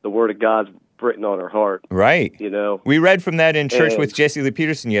the word of God's written on our heart. Right. We read from that in church with Jesse Lee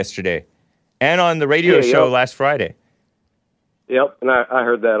Peterson yesterday and on the radio show last Friday. Yep. And I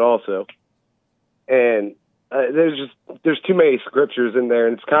heard that also. And there's too many scriptures in there.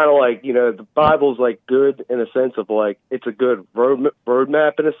 And it's kind of like, the Bible's like good in a sense of like, it's a good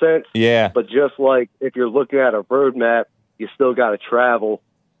roadmap in a sense. Yeah. But just like if you're looking at a roadmap, you still got to travel,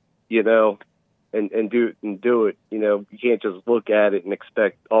 and do it. You can't just look at it and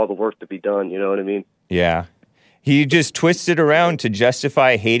expect all the work to be done. You know what I mean? Yeah. He just twisted around to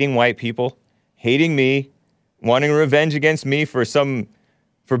justify hating white people, hating me, wanting revenge against me for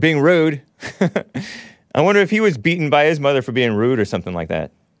being rude. I wonder if he was beaten by his mother for being rude or something like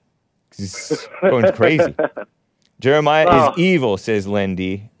that. He's going crazy. Jeremiah is evil, says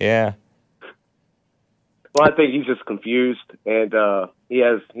Lindy. Yeah. Well, I think he's just confused, and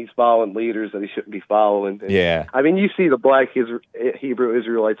he's following leaders that he shouldn't be following. And, yeah. I mean, you see the black Hebrew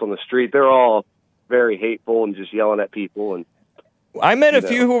Israelites on the street; they're all very hateful and just yelling at people. And I met a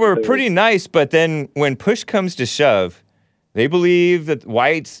few who were pretty nice, but then when push comes to shove, they believe that the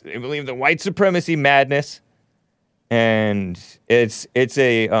white supremacy madness, and it's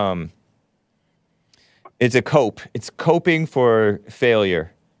a cope. It's coping for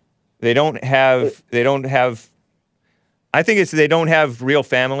failure. They don't have, I think they don't have real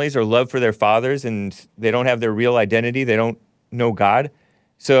families or love for their fathers, and they don't have their real identity. They don't know God.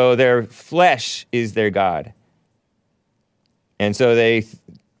 So their flesh is their God. And so they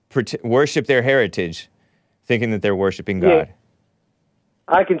worship their heritage, thinking that they're worshiping God. Yeah,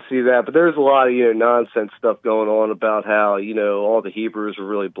 I can see that, but there's a lot of, nonsense stuff going on about how, all the Hebrews are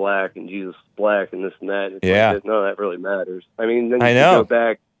really black and Jesus is black and this and that. It's like, none of that really matters. I mean, then you go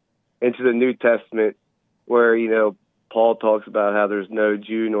back into the New Testament where, Paul talks about how there's no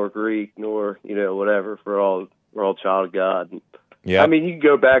Jew nor Greek nor, whatever, we're all child of God. Yeah. I mean, you can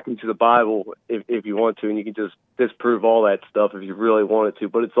go back into the Bible if you want to, and you can just disprove all that stuff if you really wanted to,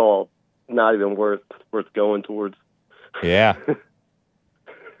 but it's all not even worth going towards. Yeah.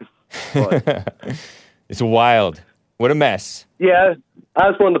 It's wild. What a mess. Yeah, I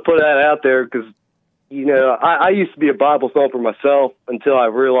just wanted to put that out there because, I used to be a Bible thumper myself until I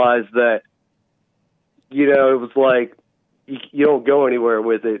realized that, it was like you don't go anywhere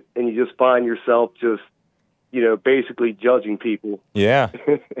with it, and you just find yourself just, basically judging people. Yeah.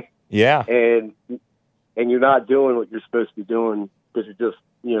 Yeah. and you're not doing what you're supposed to be doing because you're just,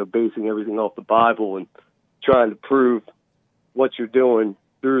 basing everything off the Bible and trying to prove what you're doing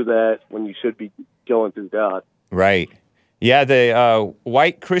through that when you should be going through God. Right. Yeah, the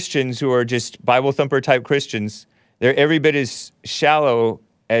white Christians who are just Bible thumper type Christians, they're every bit as shallow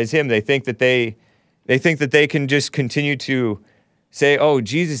as him. They think that they can just continue to say, "Oh,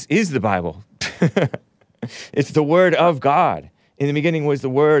 Jesus is the Bible." It's the Word of God. In the beginning was the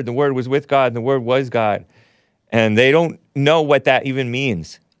Word was with God, and the Word was God. And they don't know what that even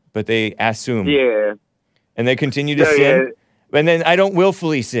means, but they assume. Yeah. And they continue to sin. Yeah. And then I don't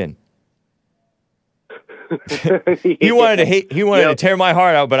willfully sin. He wanted to tear my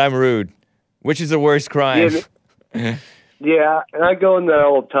heart out, but I'm rude. Which is the worst crime? Yeah, and I go in there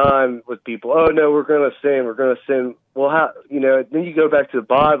all the time with people. Oh no, we're going to sin. We're going to sin. Well, how? Then you go back to the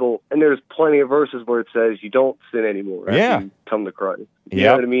Bible, and there's plenty of verses where it says you don't sin anymore after you come to Christ. You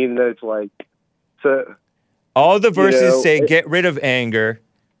know what I mean? And it's like, so. All the verses say get rid of anger.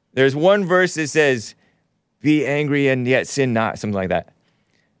 There's one verse that says, be angry and yet sin not, something like that.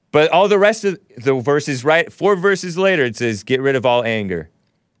 But all the rest of the verses, 4 verses later, it says, get rid of all anger.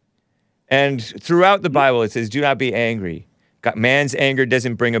 And throughout the Bible, it says, do not be angry. Man's anger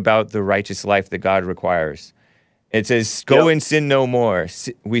doesn't bring about the righteous life that God requires. It says, go and sin no more.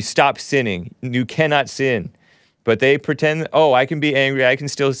 We stop sinning. You cannot sin. But they pretend, I can be angry. I can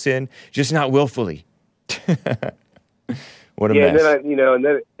still sin, just not willfully. What a mess. And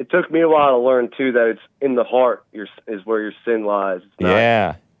then it took me a while to learn too that it's in the heart is where your sin lies. It's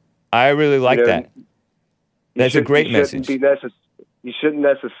not, I really like that. That's a great message. You shouldn't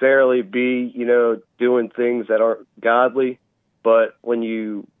necessarily be, doing things that aren't godly, but when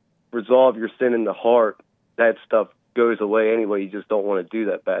you resolve your sin in the heart, that stuff goes away anyway. You just don't want to do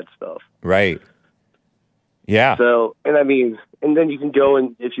that bad stuff. Right. Yeah. So, and then you can go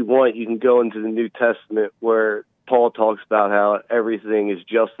in, if you want, you can go into the New Testament where Paul talks about how everything is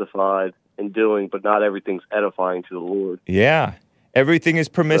justified in doing, but not everything's edifying to the Lord. Yeah. Everything is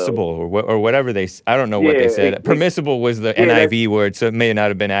permissible, or whatever I don't know what they said. Permissible was the NIV word, so it may not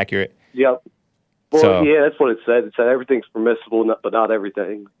have been accurate. Yep. Well, that's what it said. It said everything's permissible, but not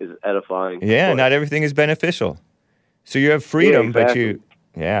everything is edifying. Yeah, not everything is beneficial. So you have freedom, but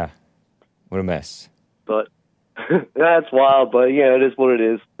what a mess. But that's wild, but it is what it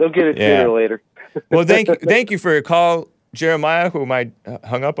is. They'll get it sooner or later. Well, thank you for your call, Jeremiah, whom I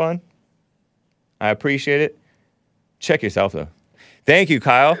hung up on. I appreciate it. Check yourself, though. Thank you,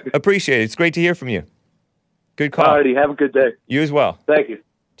 Kyle. Appreciate it. It's great to hear from you. Good call. Alrighty, have a good day. You as well. Thank you.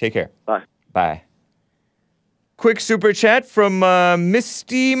 Take care. Bye. Bye. Quick super chat from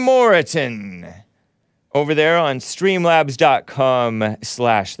Misty Moriton over there on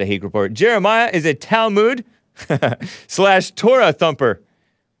streamlabs.com/The Hake Report. Jeremiah is a Talmud / Torah thumper.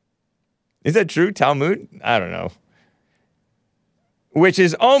 Is that true? Talmud? I don't know. Which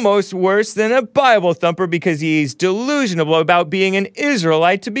is almost worse than a Bible thumper because he's delusional about being an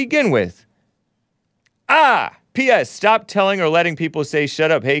Israelite to begin with. P.S. Stop telling or letting people say,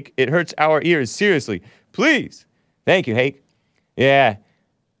 shut up, Hake. It hurts our ears. Seriously. Please. Thank you, Hake. Yeah.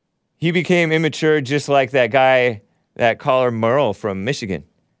 He became immature just like that guy, that caller Merle from Michigan.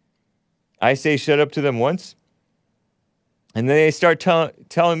 I say shut up to them once, and then they start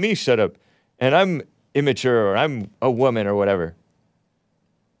telling me shut up, and I'm immature or I'm a woman or whatever.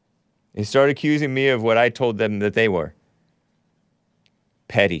 They start accusing me of what I told them that they were.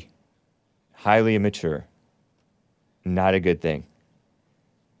 Petty. Highly immature. Not a good thing.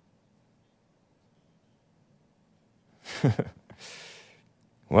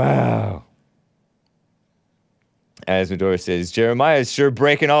 Wow. As Medora says, Jeremiah is sure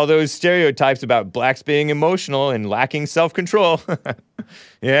breaking all those stereotypes about blacks being emotional and lacking self-control.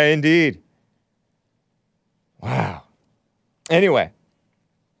 Yeah, indeed. Wow. Anyway.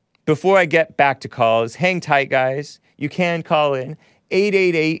 Before I get back to calls, hang tight, guys. You can call in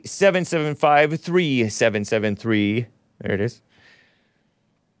 888-775-3773. There it is.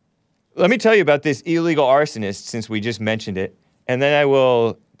 Let me tell you about this illegal arsonist since we just mentioned it. And then I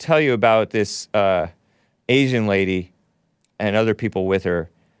will tell you about this Asian lady and other people with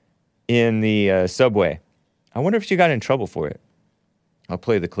her in the subway. I wonder if she got in trouble for it. I'll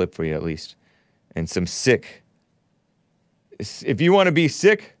play the clip for you at least. And some sick. If you want to be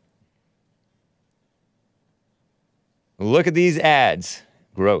sick, look at these ads.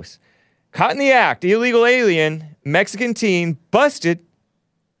 Gross. Caught in the act, illegal alien, Mexican teen busted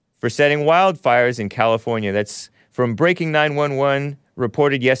for setting wildfires in California. That's from Breaking 911,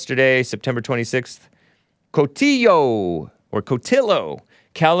 reported yesterday, September 26th. Cotillo,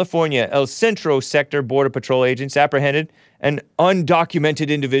 California, El Centro Sector Border Patrol agents apprehended an undocumented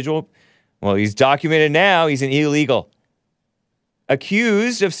individual. Well, he's documented now. He's an illegal.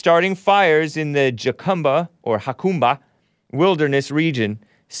 Accused of starting fires in the Jacumba Wilderness region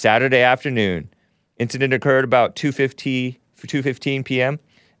Saturday afternoon. Incident occurred about 2:15 p.m.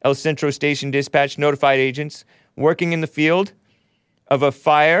 El Centro Station dispatch notified agents working in the field of a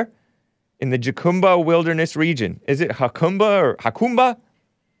fire in the Jacumba Wilderness region. Is it Hakumba or Hakumba?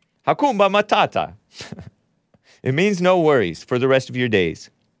 Hakumba Matata. It means no worries for the rest of your days.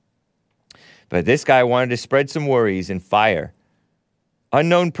 But this guy wanted to spread some worries and fire.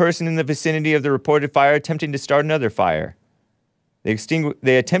 Unknown person in the vicinity of the reported fire attempting to start another fire.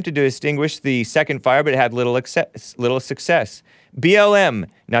 They attempted to extinguish the second fire, but it had little success. BLM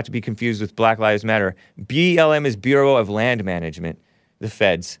not to be confused with Black Lives Matter. BLM is Bureau of Land Management. The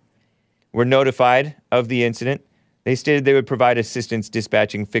feds were notified of the incident. They stated they would provide assistance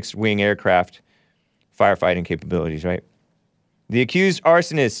dispatching fixed-wing aircraft, firefighting capabilities, right? The accused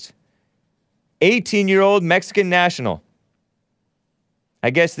arsonist, 18-year-old Mexican national. I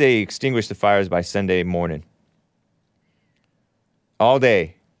guess they extinguished the fires by Sunday morning. All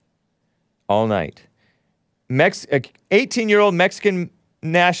day. All night. 18-year-old Mexican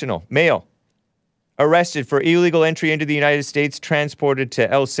national, male, arrested for illegal entry into the United States, transported to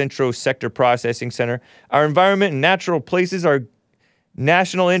El Centro Sector Processing Center. Our environment and natural places are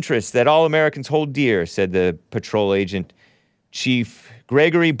national interests that all Americans hold dear, said the patrol agent, Chief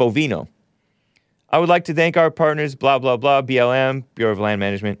Gregory Bovino. I would like to thank our partners, blah, blah, blah, BLM, Bureau of Land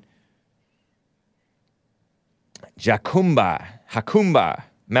Management, Jacumba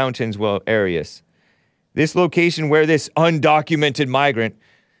Mountains, areas. This location where this undocumented migrant,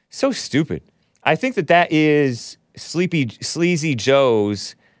 so stupid. I think that is Sleazy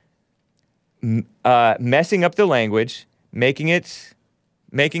Joe's messing up the language, making it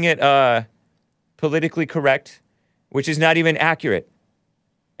politically correct, which is not even accurate.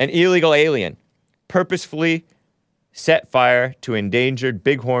 An illegal alien purposefully set fire to endangered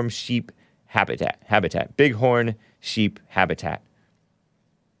bighorn sheep habitat. Bighorn sheep habitat.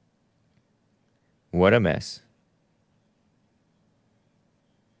 What a mess.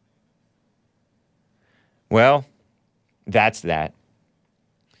 Well, that's that.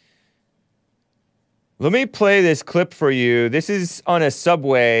 Let me play this clip for you. This is on a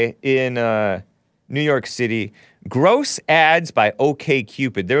subway in New York City. Gross ads by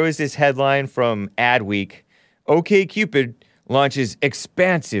OkCupid. There was this headline from Adweek. OkCupid launches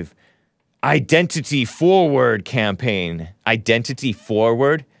expansive identity forward campaign. Identity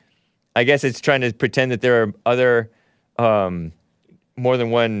forward? I guess it's trying to pretend that there are other, more than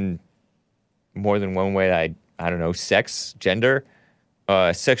one way, I don't know, sex, gender,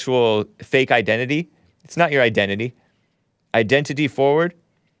 sexual fake identity. It's not your identity. Identity forward.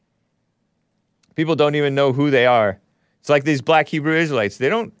 People don't even know who they are. It's like these black Hebrew Israelites. They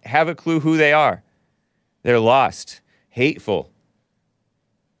don't have a clue who they are. They're lost, hateful.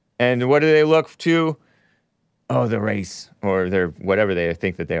 And what do they look to? Oh, the race, or their whatever they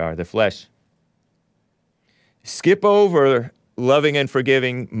think that they are, the flesh. Skip over loving and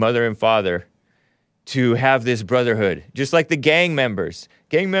forgiving mother and father to have this brotherhood, just like the gang members.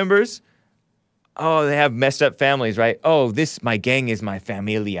 Gang members, oh, they have messed up families, right? Oh, my gang is my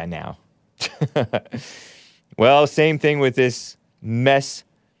familia now. Well, same thing with this mess,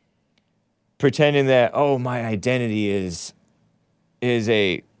 pretending that, oh, my identity is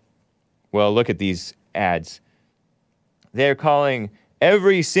well, look at these ads. They're calling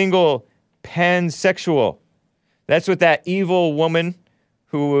every single pansexual. That's what that evil woman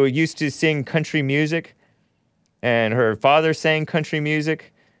who used to sing country music and her father sang country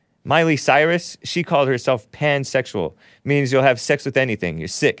music, Miley Cyrus, she called herself pansexual. Means you'll have sex with anything. You're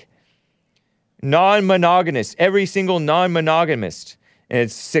sick. Non-monogamous. Every single non-monogamist. And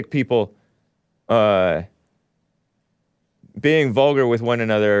it's sick people being vulgar with one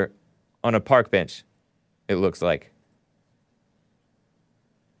another on a park bench, it looks like.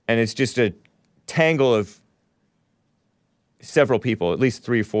 And it's just a tangle of several people, at least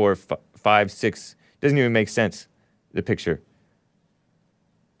 3, 4, 5, 6. Doesn't even make sense, the picture.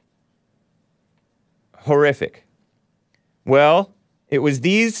 Horrific. Well, it was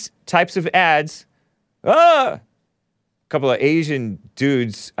these types of ads. A couple of Asian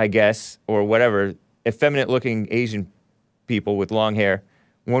dudes, I guess, or whatever, effeminate-looking Asian people with long hair,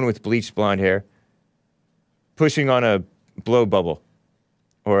 one with bleached blonde hair, pushing on a blow bubble.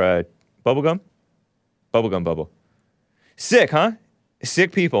 Or a bubblegum? Bubblegum bubble. Sick, huh?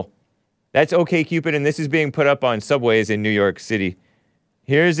 Sick people. That's OkCupid, and this is being put up on subways in New York City.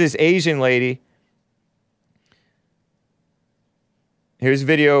 Here's this Asian lady. Here's a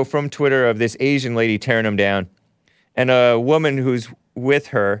video from Twitter of this Asian lady tearing them down. And a woman who's with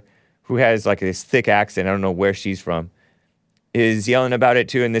her, who has like this thick accent, I don't know where she's from, is yelling about it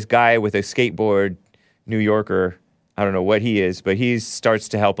too. And this guy with a skateboard, New Yorker, I don't know what he is, but he starts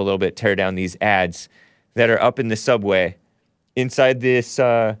to help a little bit tear down these ads that are up in the subway inside this,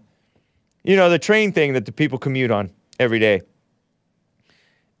 the train thing that the people commute on every day.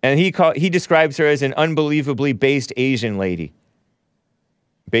 And he describes her as an unbelievably based Asian lady.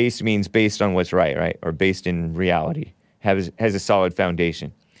 Based means based on what's right? Or based in reality. Has a solid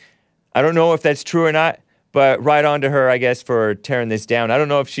foundation. I don't know if that's true or not, but right on to her, I guess, for tearing this down. I don't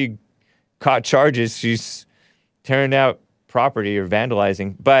know if she caught charges. She's tearing out property or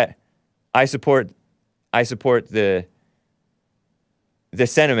vandalizing, but I support the the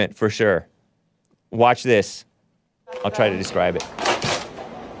sentiment for sure. Watch this. I'll try to describe it.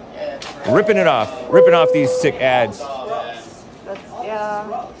 Ripping off these sick ads.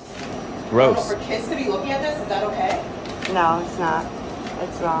 Yeah. Gross. For kids to be looking at this, is that okay? No, it's not.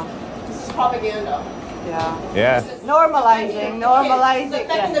 It's wrong. This is propaganda. Yeah. Yeah. Normalizing. It's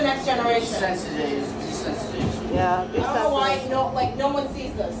affecting the next generation. Desensitization. Yeah. I don't know why no one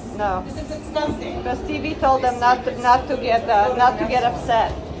sees this. No. This is disgusting. Because TV told them not to get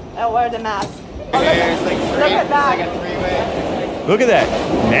upset and wear the mask. Oh, look at that. Look at that.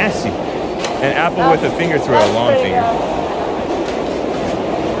 Nasty. An apple with a finger through a long finger.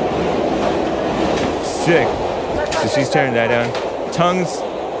 Sick. So she's turning that down. Tongues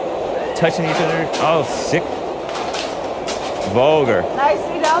touching each other. Oh, sick. Vulgar.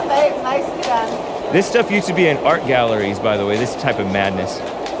 Nicely done, babe. Nicely done. This stuff used to be in art galleries, by the way. This type of madness.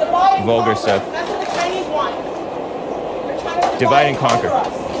 Vulgar stuff. That's what the Chinese want. They're trying to Divide and conquer. us.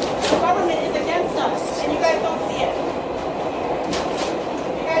 The government is against us, and you guys don't see it.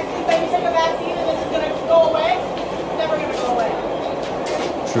 You guys think that you take a vaccine and this is going to go away? It's never going to go away.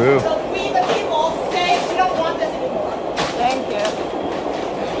 True. So we, the people, say we don't want this anymore. Thank you.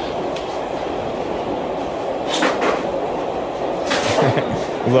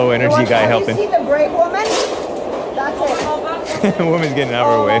 Low energy guy helping. You see the brave woman? That's it. The woman's getting out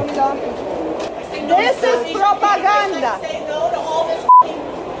of her way. This is propaganda. Say no to all this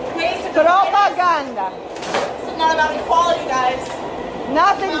waste. Propaganda. This is not about equality, guys.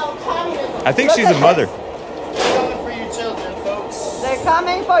 Nothing. It's about communism. I think she's a mother. They're coming for your children, folks. They're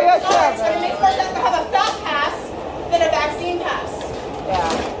coming for your It children. makes more sense to have a fat pass than a vaccine pass. Yeah.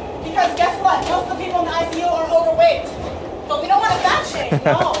 Because guess what? Most of the people in the ICU are overweight. So we don't want a fat shame.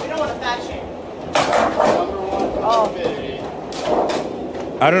 No, we don't want a fat shame.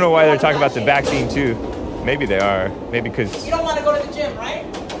 I don't know why they're talking about the vaccine too. Maybe they are. Maybe because You don't want to go to the gym, right?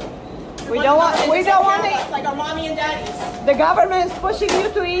 We don't want it. Like our mommy and daddies. The government is pushing you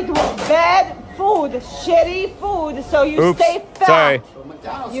to eat bad food, shitty food, so you Oops, stay fat. sorry.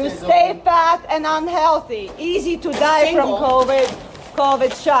 You stay fat and unhealthy. Easy to die from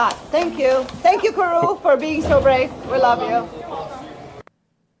COVID shot. Thank you. Thank you, Kuru, for being so brave. We love you.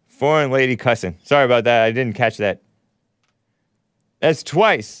 foreign lady cussing. Sorry about that. I didn't catch that. That's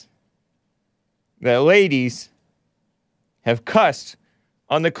twice that ladies have cussed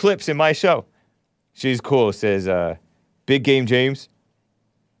on the clips in my show. She's cool, says Big Game James.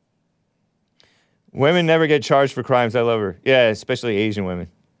 Women never get charged for crimes. I love her. Yeah, especially Asian women.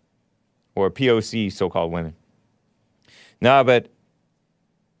 Or POC, so-called women. Nah, but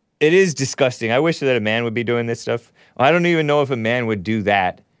it is disgusting. I wish that a man would be doing this stuff. I don't even know if a man would do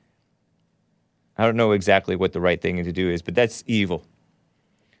that. I don't know exactly what the right thing to do is, but that's evil.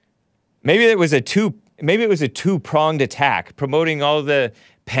 Maybe it was a two-pronged attack, promoting all the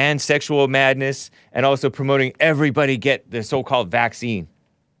pansexual madness and also promoting everybody get the so-called vaccine.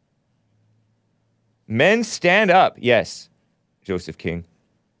 Men stand up. Yes, Joseph King.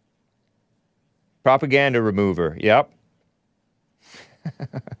 Propaganda remover. Yep.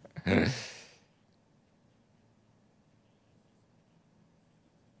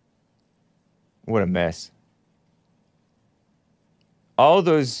 What a mess. All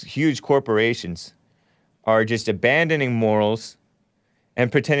those huge corporations are just abandoning morals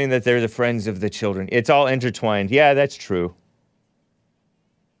and pretending that they're the friends of the children. It's all intertwined. Yeah, that's true.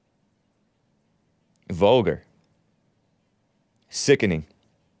 Vulgar. Sickening.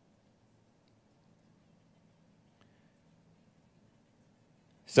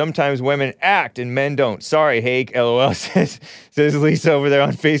 Sometimes women act and men don't. Sorry, Hake, LOL, says Lisa over there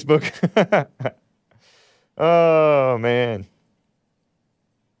on Facebook. Oh, man.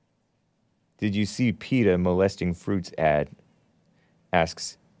 Did you see PETA molesting fruits ad?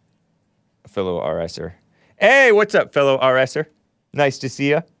 Asks a fellow RSer. Hey, what's up, fellow RSer? Nice to see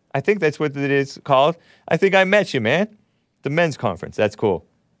you. I think that's what it is called. I think I met you, man. The men's conference. That's cool.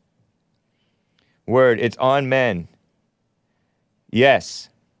 Word, it's on men. Yes.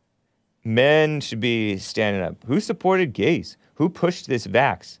 Men should be standing up. Who supported gays? Who pushed this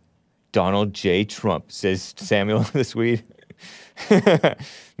vax? Donald J. Trump, says Samuel the Swede.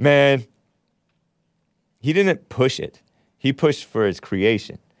 Man, he didn't push it. He pushed for its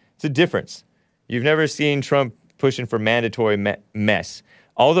creation. It's a difference. You've never seen Trump pushing for mandatory mess.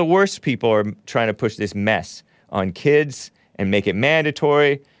 All the worst people are trying to push this mess on kids and make it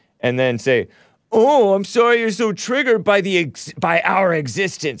mandatory and then say, oh, I'm sorry you're so triggered by by our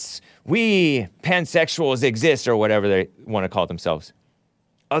existence. We pansexuals exist, or whatever they want to call themselves.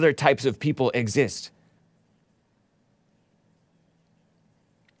 Other types of people exist.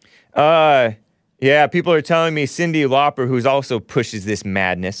 Yeah, people are telling me Cyndi Lauper, who's also pushes this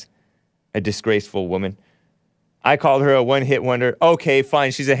madness, a disgraceful woman. I called her a one-hit wonder. Okay,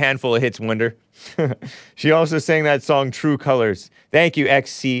 fine, she's a handful of hits wonder. She also sang that song True Colors. Thank you,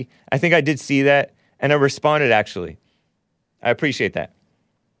 XC. I think I did see that, and I responded, actually. I appreciate that.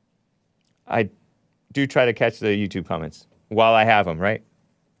 I do try to catch the YouTube comments while I have them, right?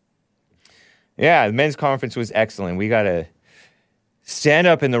 Yeah, the men's conference was excellent. We got to stand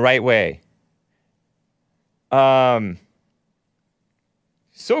up in the right way.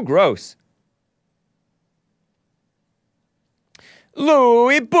 So gross.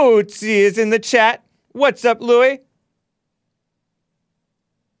 Louis Bootsy is in the chat. What's up, Louis?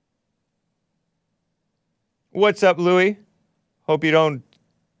 What's up, Louis? Hope you don't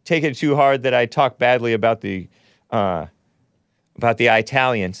take it too hard that I talk badly about the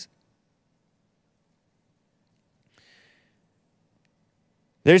Italians.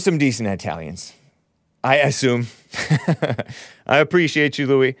 There's some decent Italians, I assume. I appreciate you,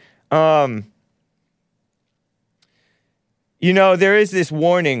 Louis. You know, there is this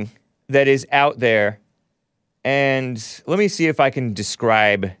warning that is out there, and let me see if I can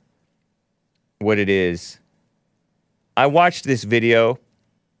describe what it is. I watched this video.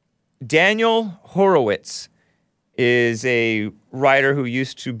 Daniel Horowitz is a writer who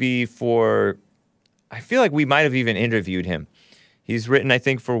used to be for, I feel like we might have even interviewed him. He's written, I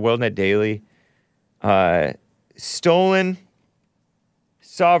think, for WorldNet Daily. Stolen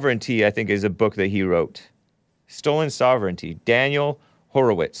Sovereignty, I think, is a book that he wrote. Stolen Sovereignty, Daniel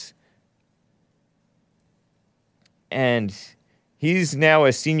Horowitz. And he's now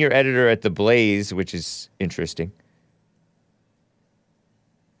a senior editor at The Blaze, which is interesting.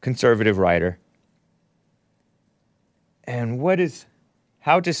 Conservative writer. And what is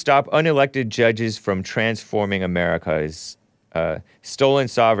How to Stop Unelected Judges from Transforming America is Stolen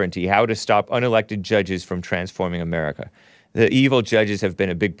Sovereignty, How to Stop Unelected Judges from Transforming America. The evil judges have been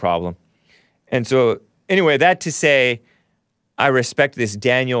a big problem. And so, anyway, that to say, I respect this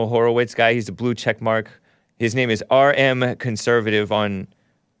Daniel Horowitz guy. He's a blue check mark. His name is RM Conservative on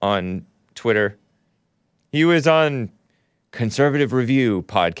Twitter. He was on Conservative Review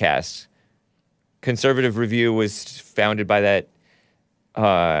podcast. Conservative Review was founded by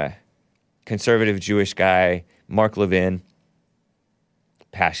that conservative Jewish guy, Mark Levin.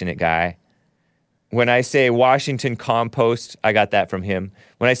 Passionate guy. When I say Washington Compost, I got that from him.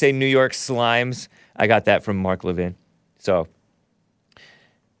 When I say New York Slimes, I got that from Mark Levin. So,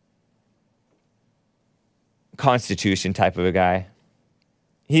 Constitution type of a guy.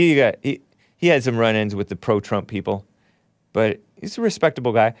 He had some run-ins with the pro-Trump people, but he's a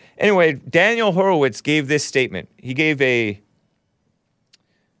respectable guy. Anyway, Daniel Horowitz gave this statement. He gave I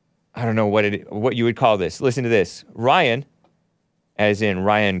don't know what you would call this. Listen to this. Ryan, as in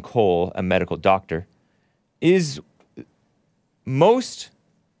Ryan Cole, a medical doctor, is most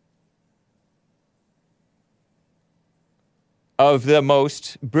of the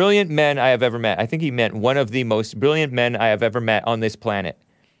most brilliant men I have ever met. I think he meant one of the most brilliant men I have ever met on this planet.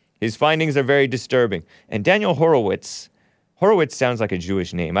 His findings are very disturbing. And Daniel Horowitz sounds like a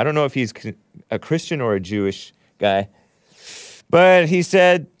Jewish name. I don't know if he's a Christian or a Jewish guy. But he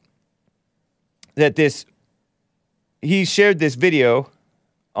said that he shared this video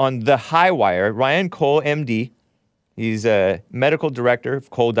on the High Wire. Ryan Cole, MD. He's a medical director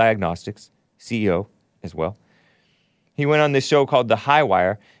of Cole Diagnostics, CEO as well. He went on this show called The High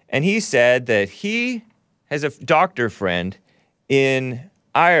Wire, and he said that he has a doctor friend in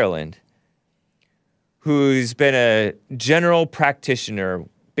Ireland who's been a general practitioner,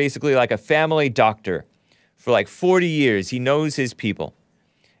 basically like a family doctor, for like 40 years. He knows his people.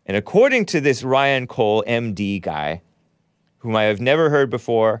 And according to this Ryan Cole, MD guy, whom I have never heard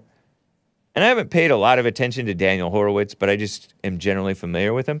before, and I haven't paid a lot of attention to Daniel Horowitz, but I just am generally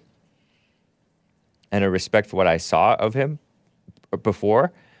familiar with him, and a respect for what I saw of him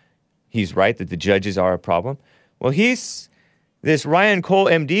before. He's right that the judges are a problem. Well, this Ryan Cole,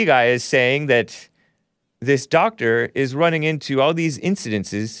 MD guy is saying that this doctor is running into all these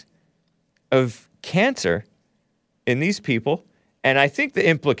incidences of cancer in these people. And I think the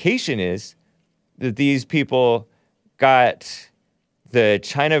implication is that these people got the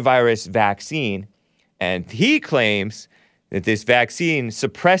China virus vaccine, and he claims that this vaccine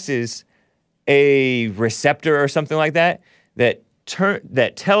suppresses a receptor or something like that that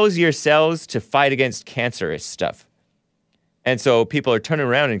tells your cells to fight against cancerous stuff. And so people are turning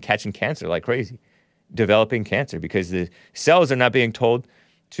around and catching cancer like crazy, developing cancer because the cells are not being told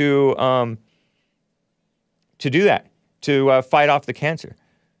to do that, to fight off the cancer.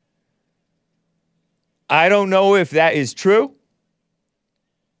 I don't know if that is true,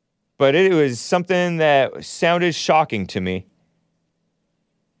 but it was something that sounded shocking to me.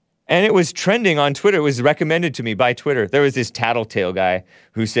 And it was trending on Twitter. It was recommended to me by Twitter. There was this tattletale guy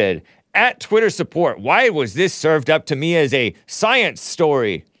who said, at Twitter support, why was this served up to me as a science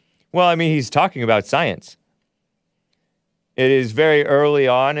story? Well, I mean, he's talking about science. It is very early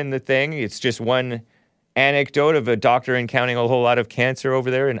on in the thing. It's just one anecdote of a doctor encountering a whole lot of cancer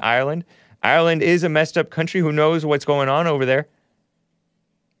over there in Ireland. Ireland is a messed up country. Who knows what's going on over there?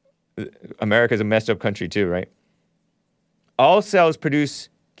 America's a messed up country too, right? All cells produce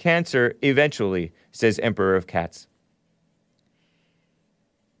cancer eventually, says Emperor of Cats.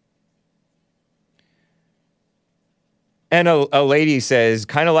 And a lady says,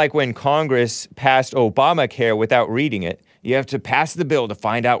 kind of like when Congress passed Obamacare without reading it, you have to pass the bill to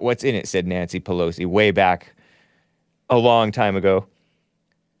find out what's in it, said Nancy Pelosi way back a long time ago.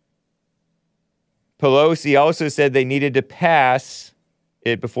 Pelosi also said they needed to pass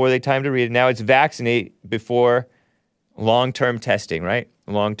it before they time to read it. Now it's vaccinate before long-term testing, right?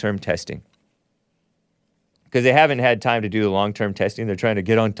 Long-term testing. Because they haven't had time to do the long-term testing. They're trying to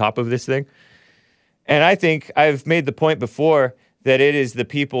get on top of this thing. And I think I've made the point before that it is the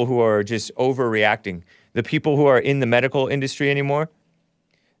people who are just overreacting. The people who are in the medical industry anymore,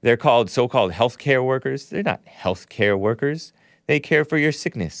 they're called so-called healthcare workers. They're not healthcare workers. They care for your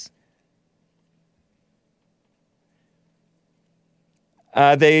sickness.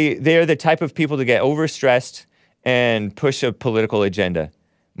 They are the type of people to get overstressed and push a political agenda.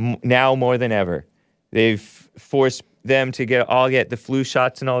 Now more than ever. They've forced them to get the flu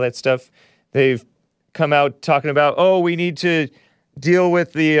shots and all that stuff. They've come out talking about, oh, we need to deal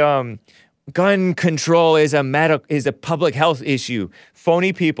with the gun control is a public health issue.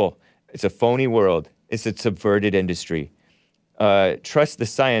 Phony people. It's a phony world. It's a subverted industry. Trust the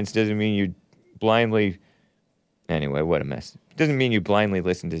science doesn't mean you blindly... Anyway, what a mess. Doesn't mean you blindly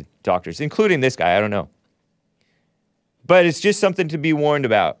listen to doctors, including this guy. I don't know. But it's just something to be warned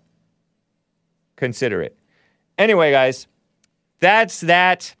about. Consider it. Anyway, guys, that's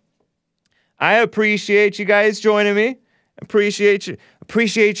that. I appreciate you guys joining me.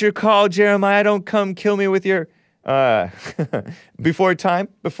 Appreciate your call, Jeremiah. Don't come kill me with your before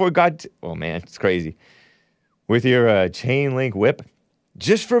God. Oh man, it's crazy. With your chain link whip,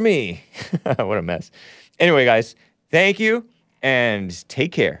 just for me. What a mess. Anyway, guys, thank you and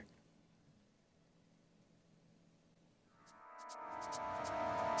take care.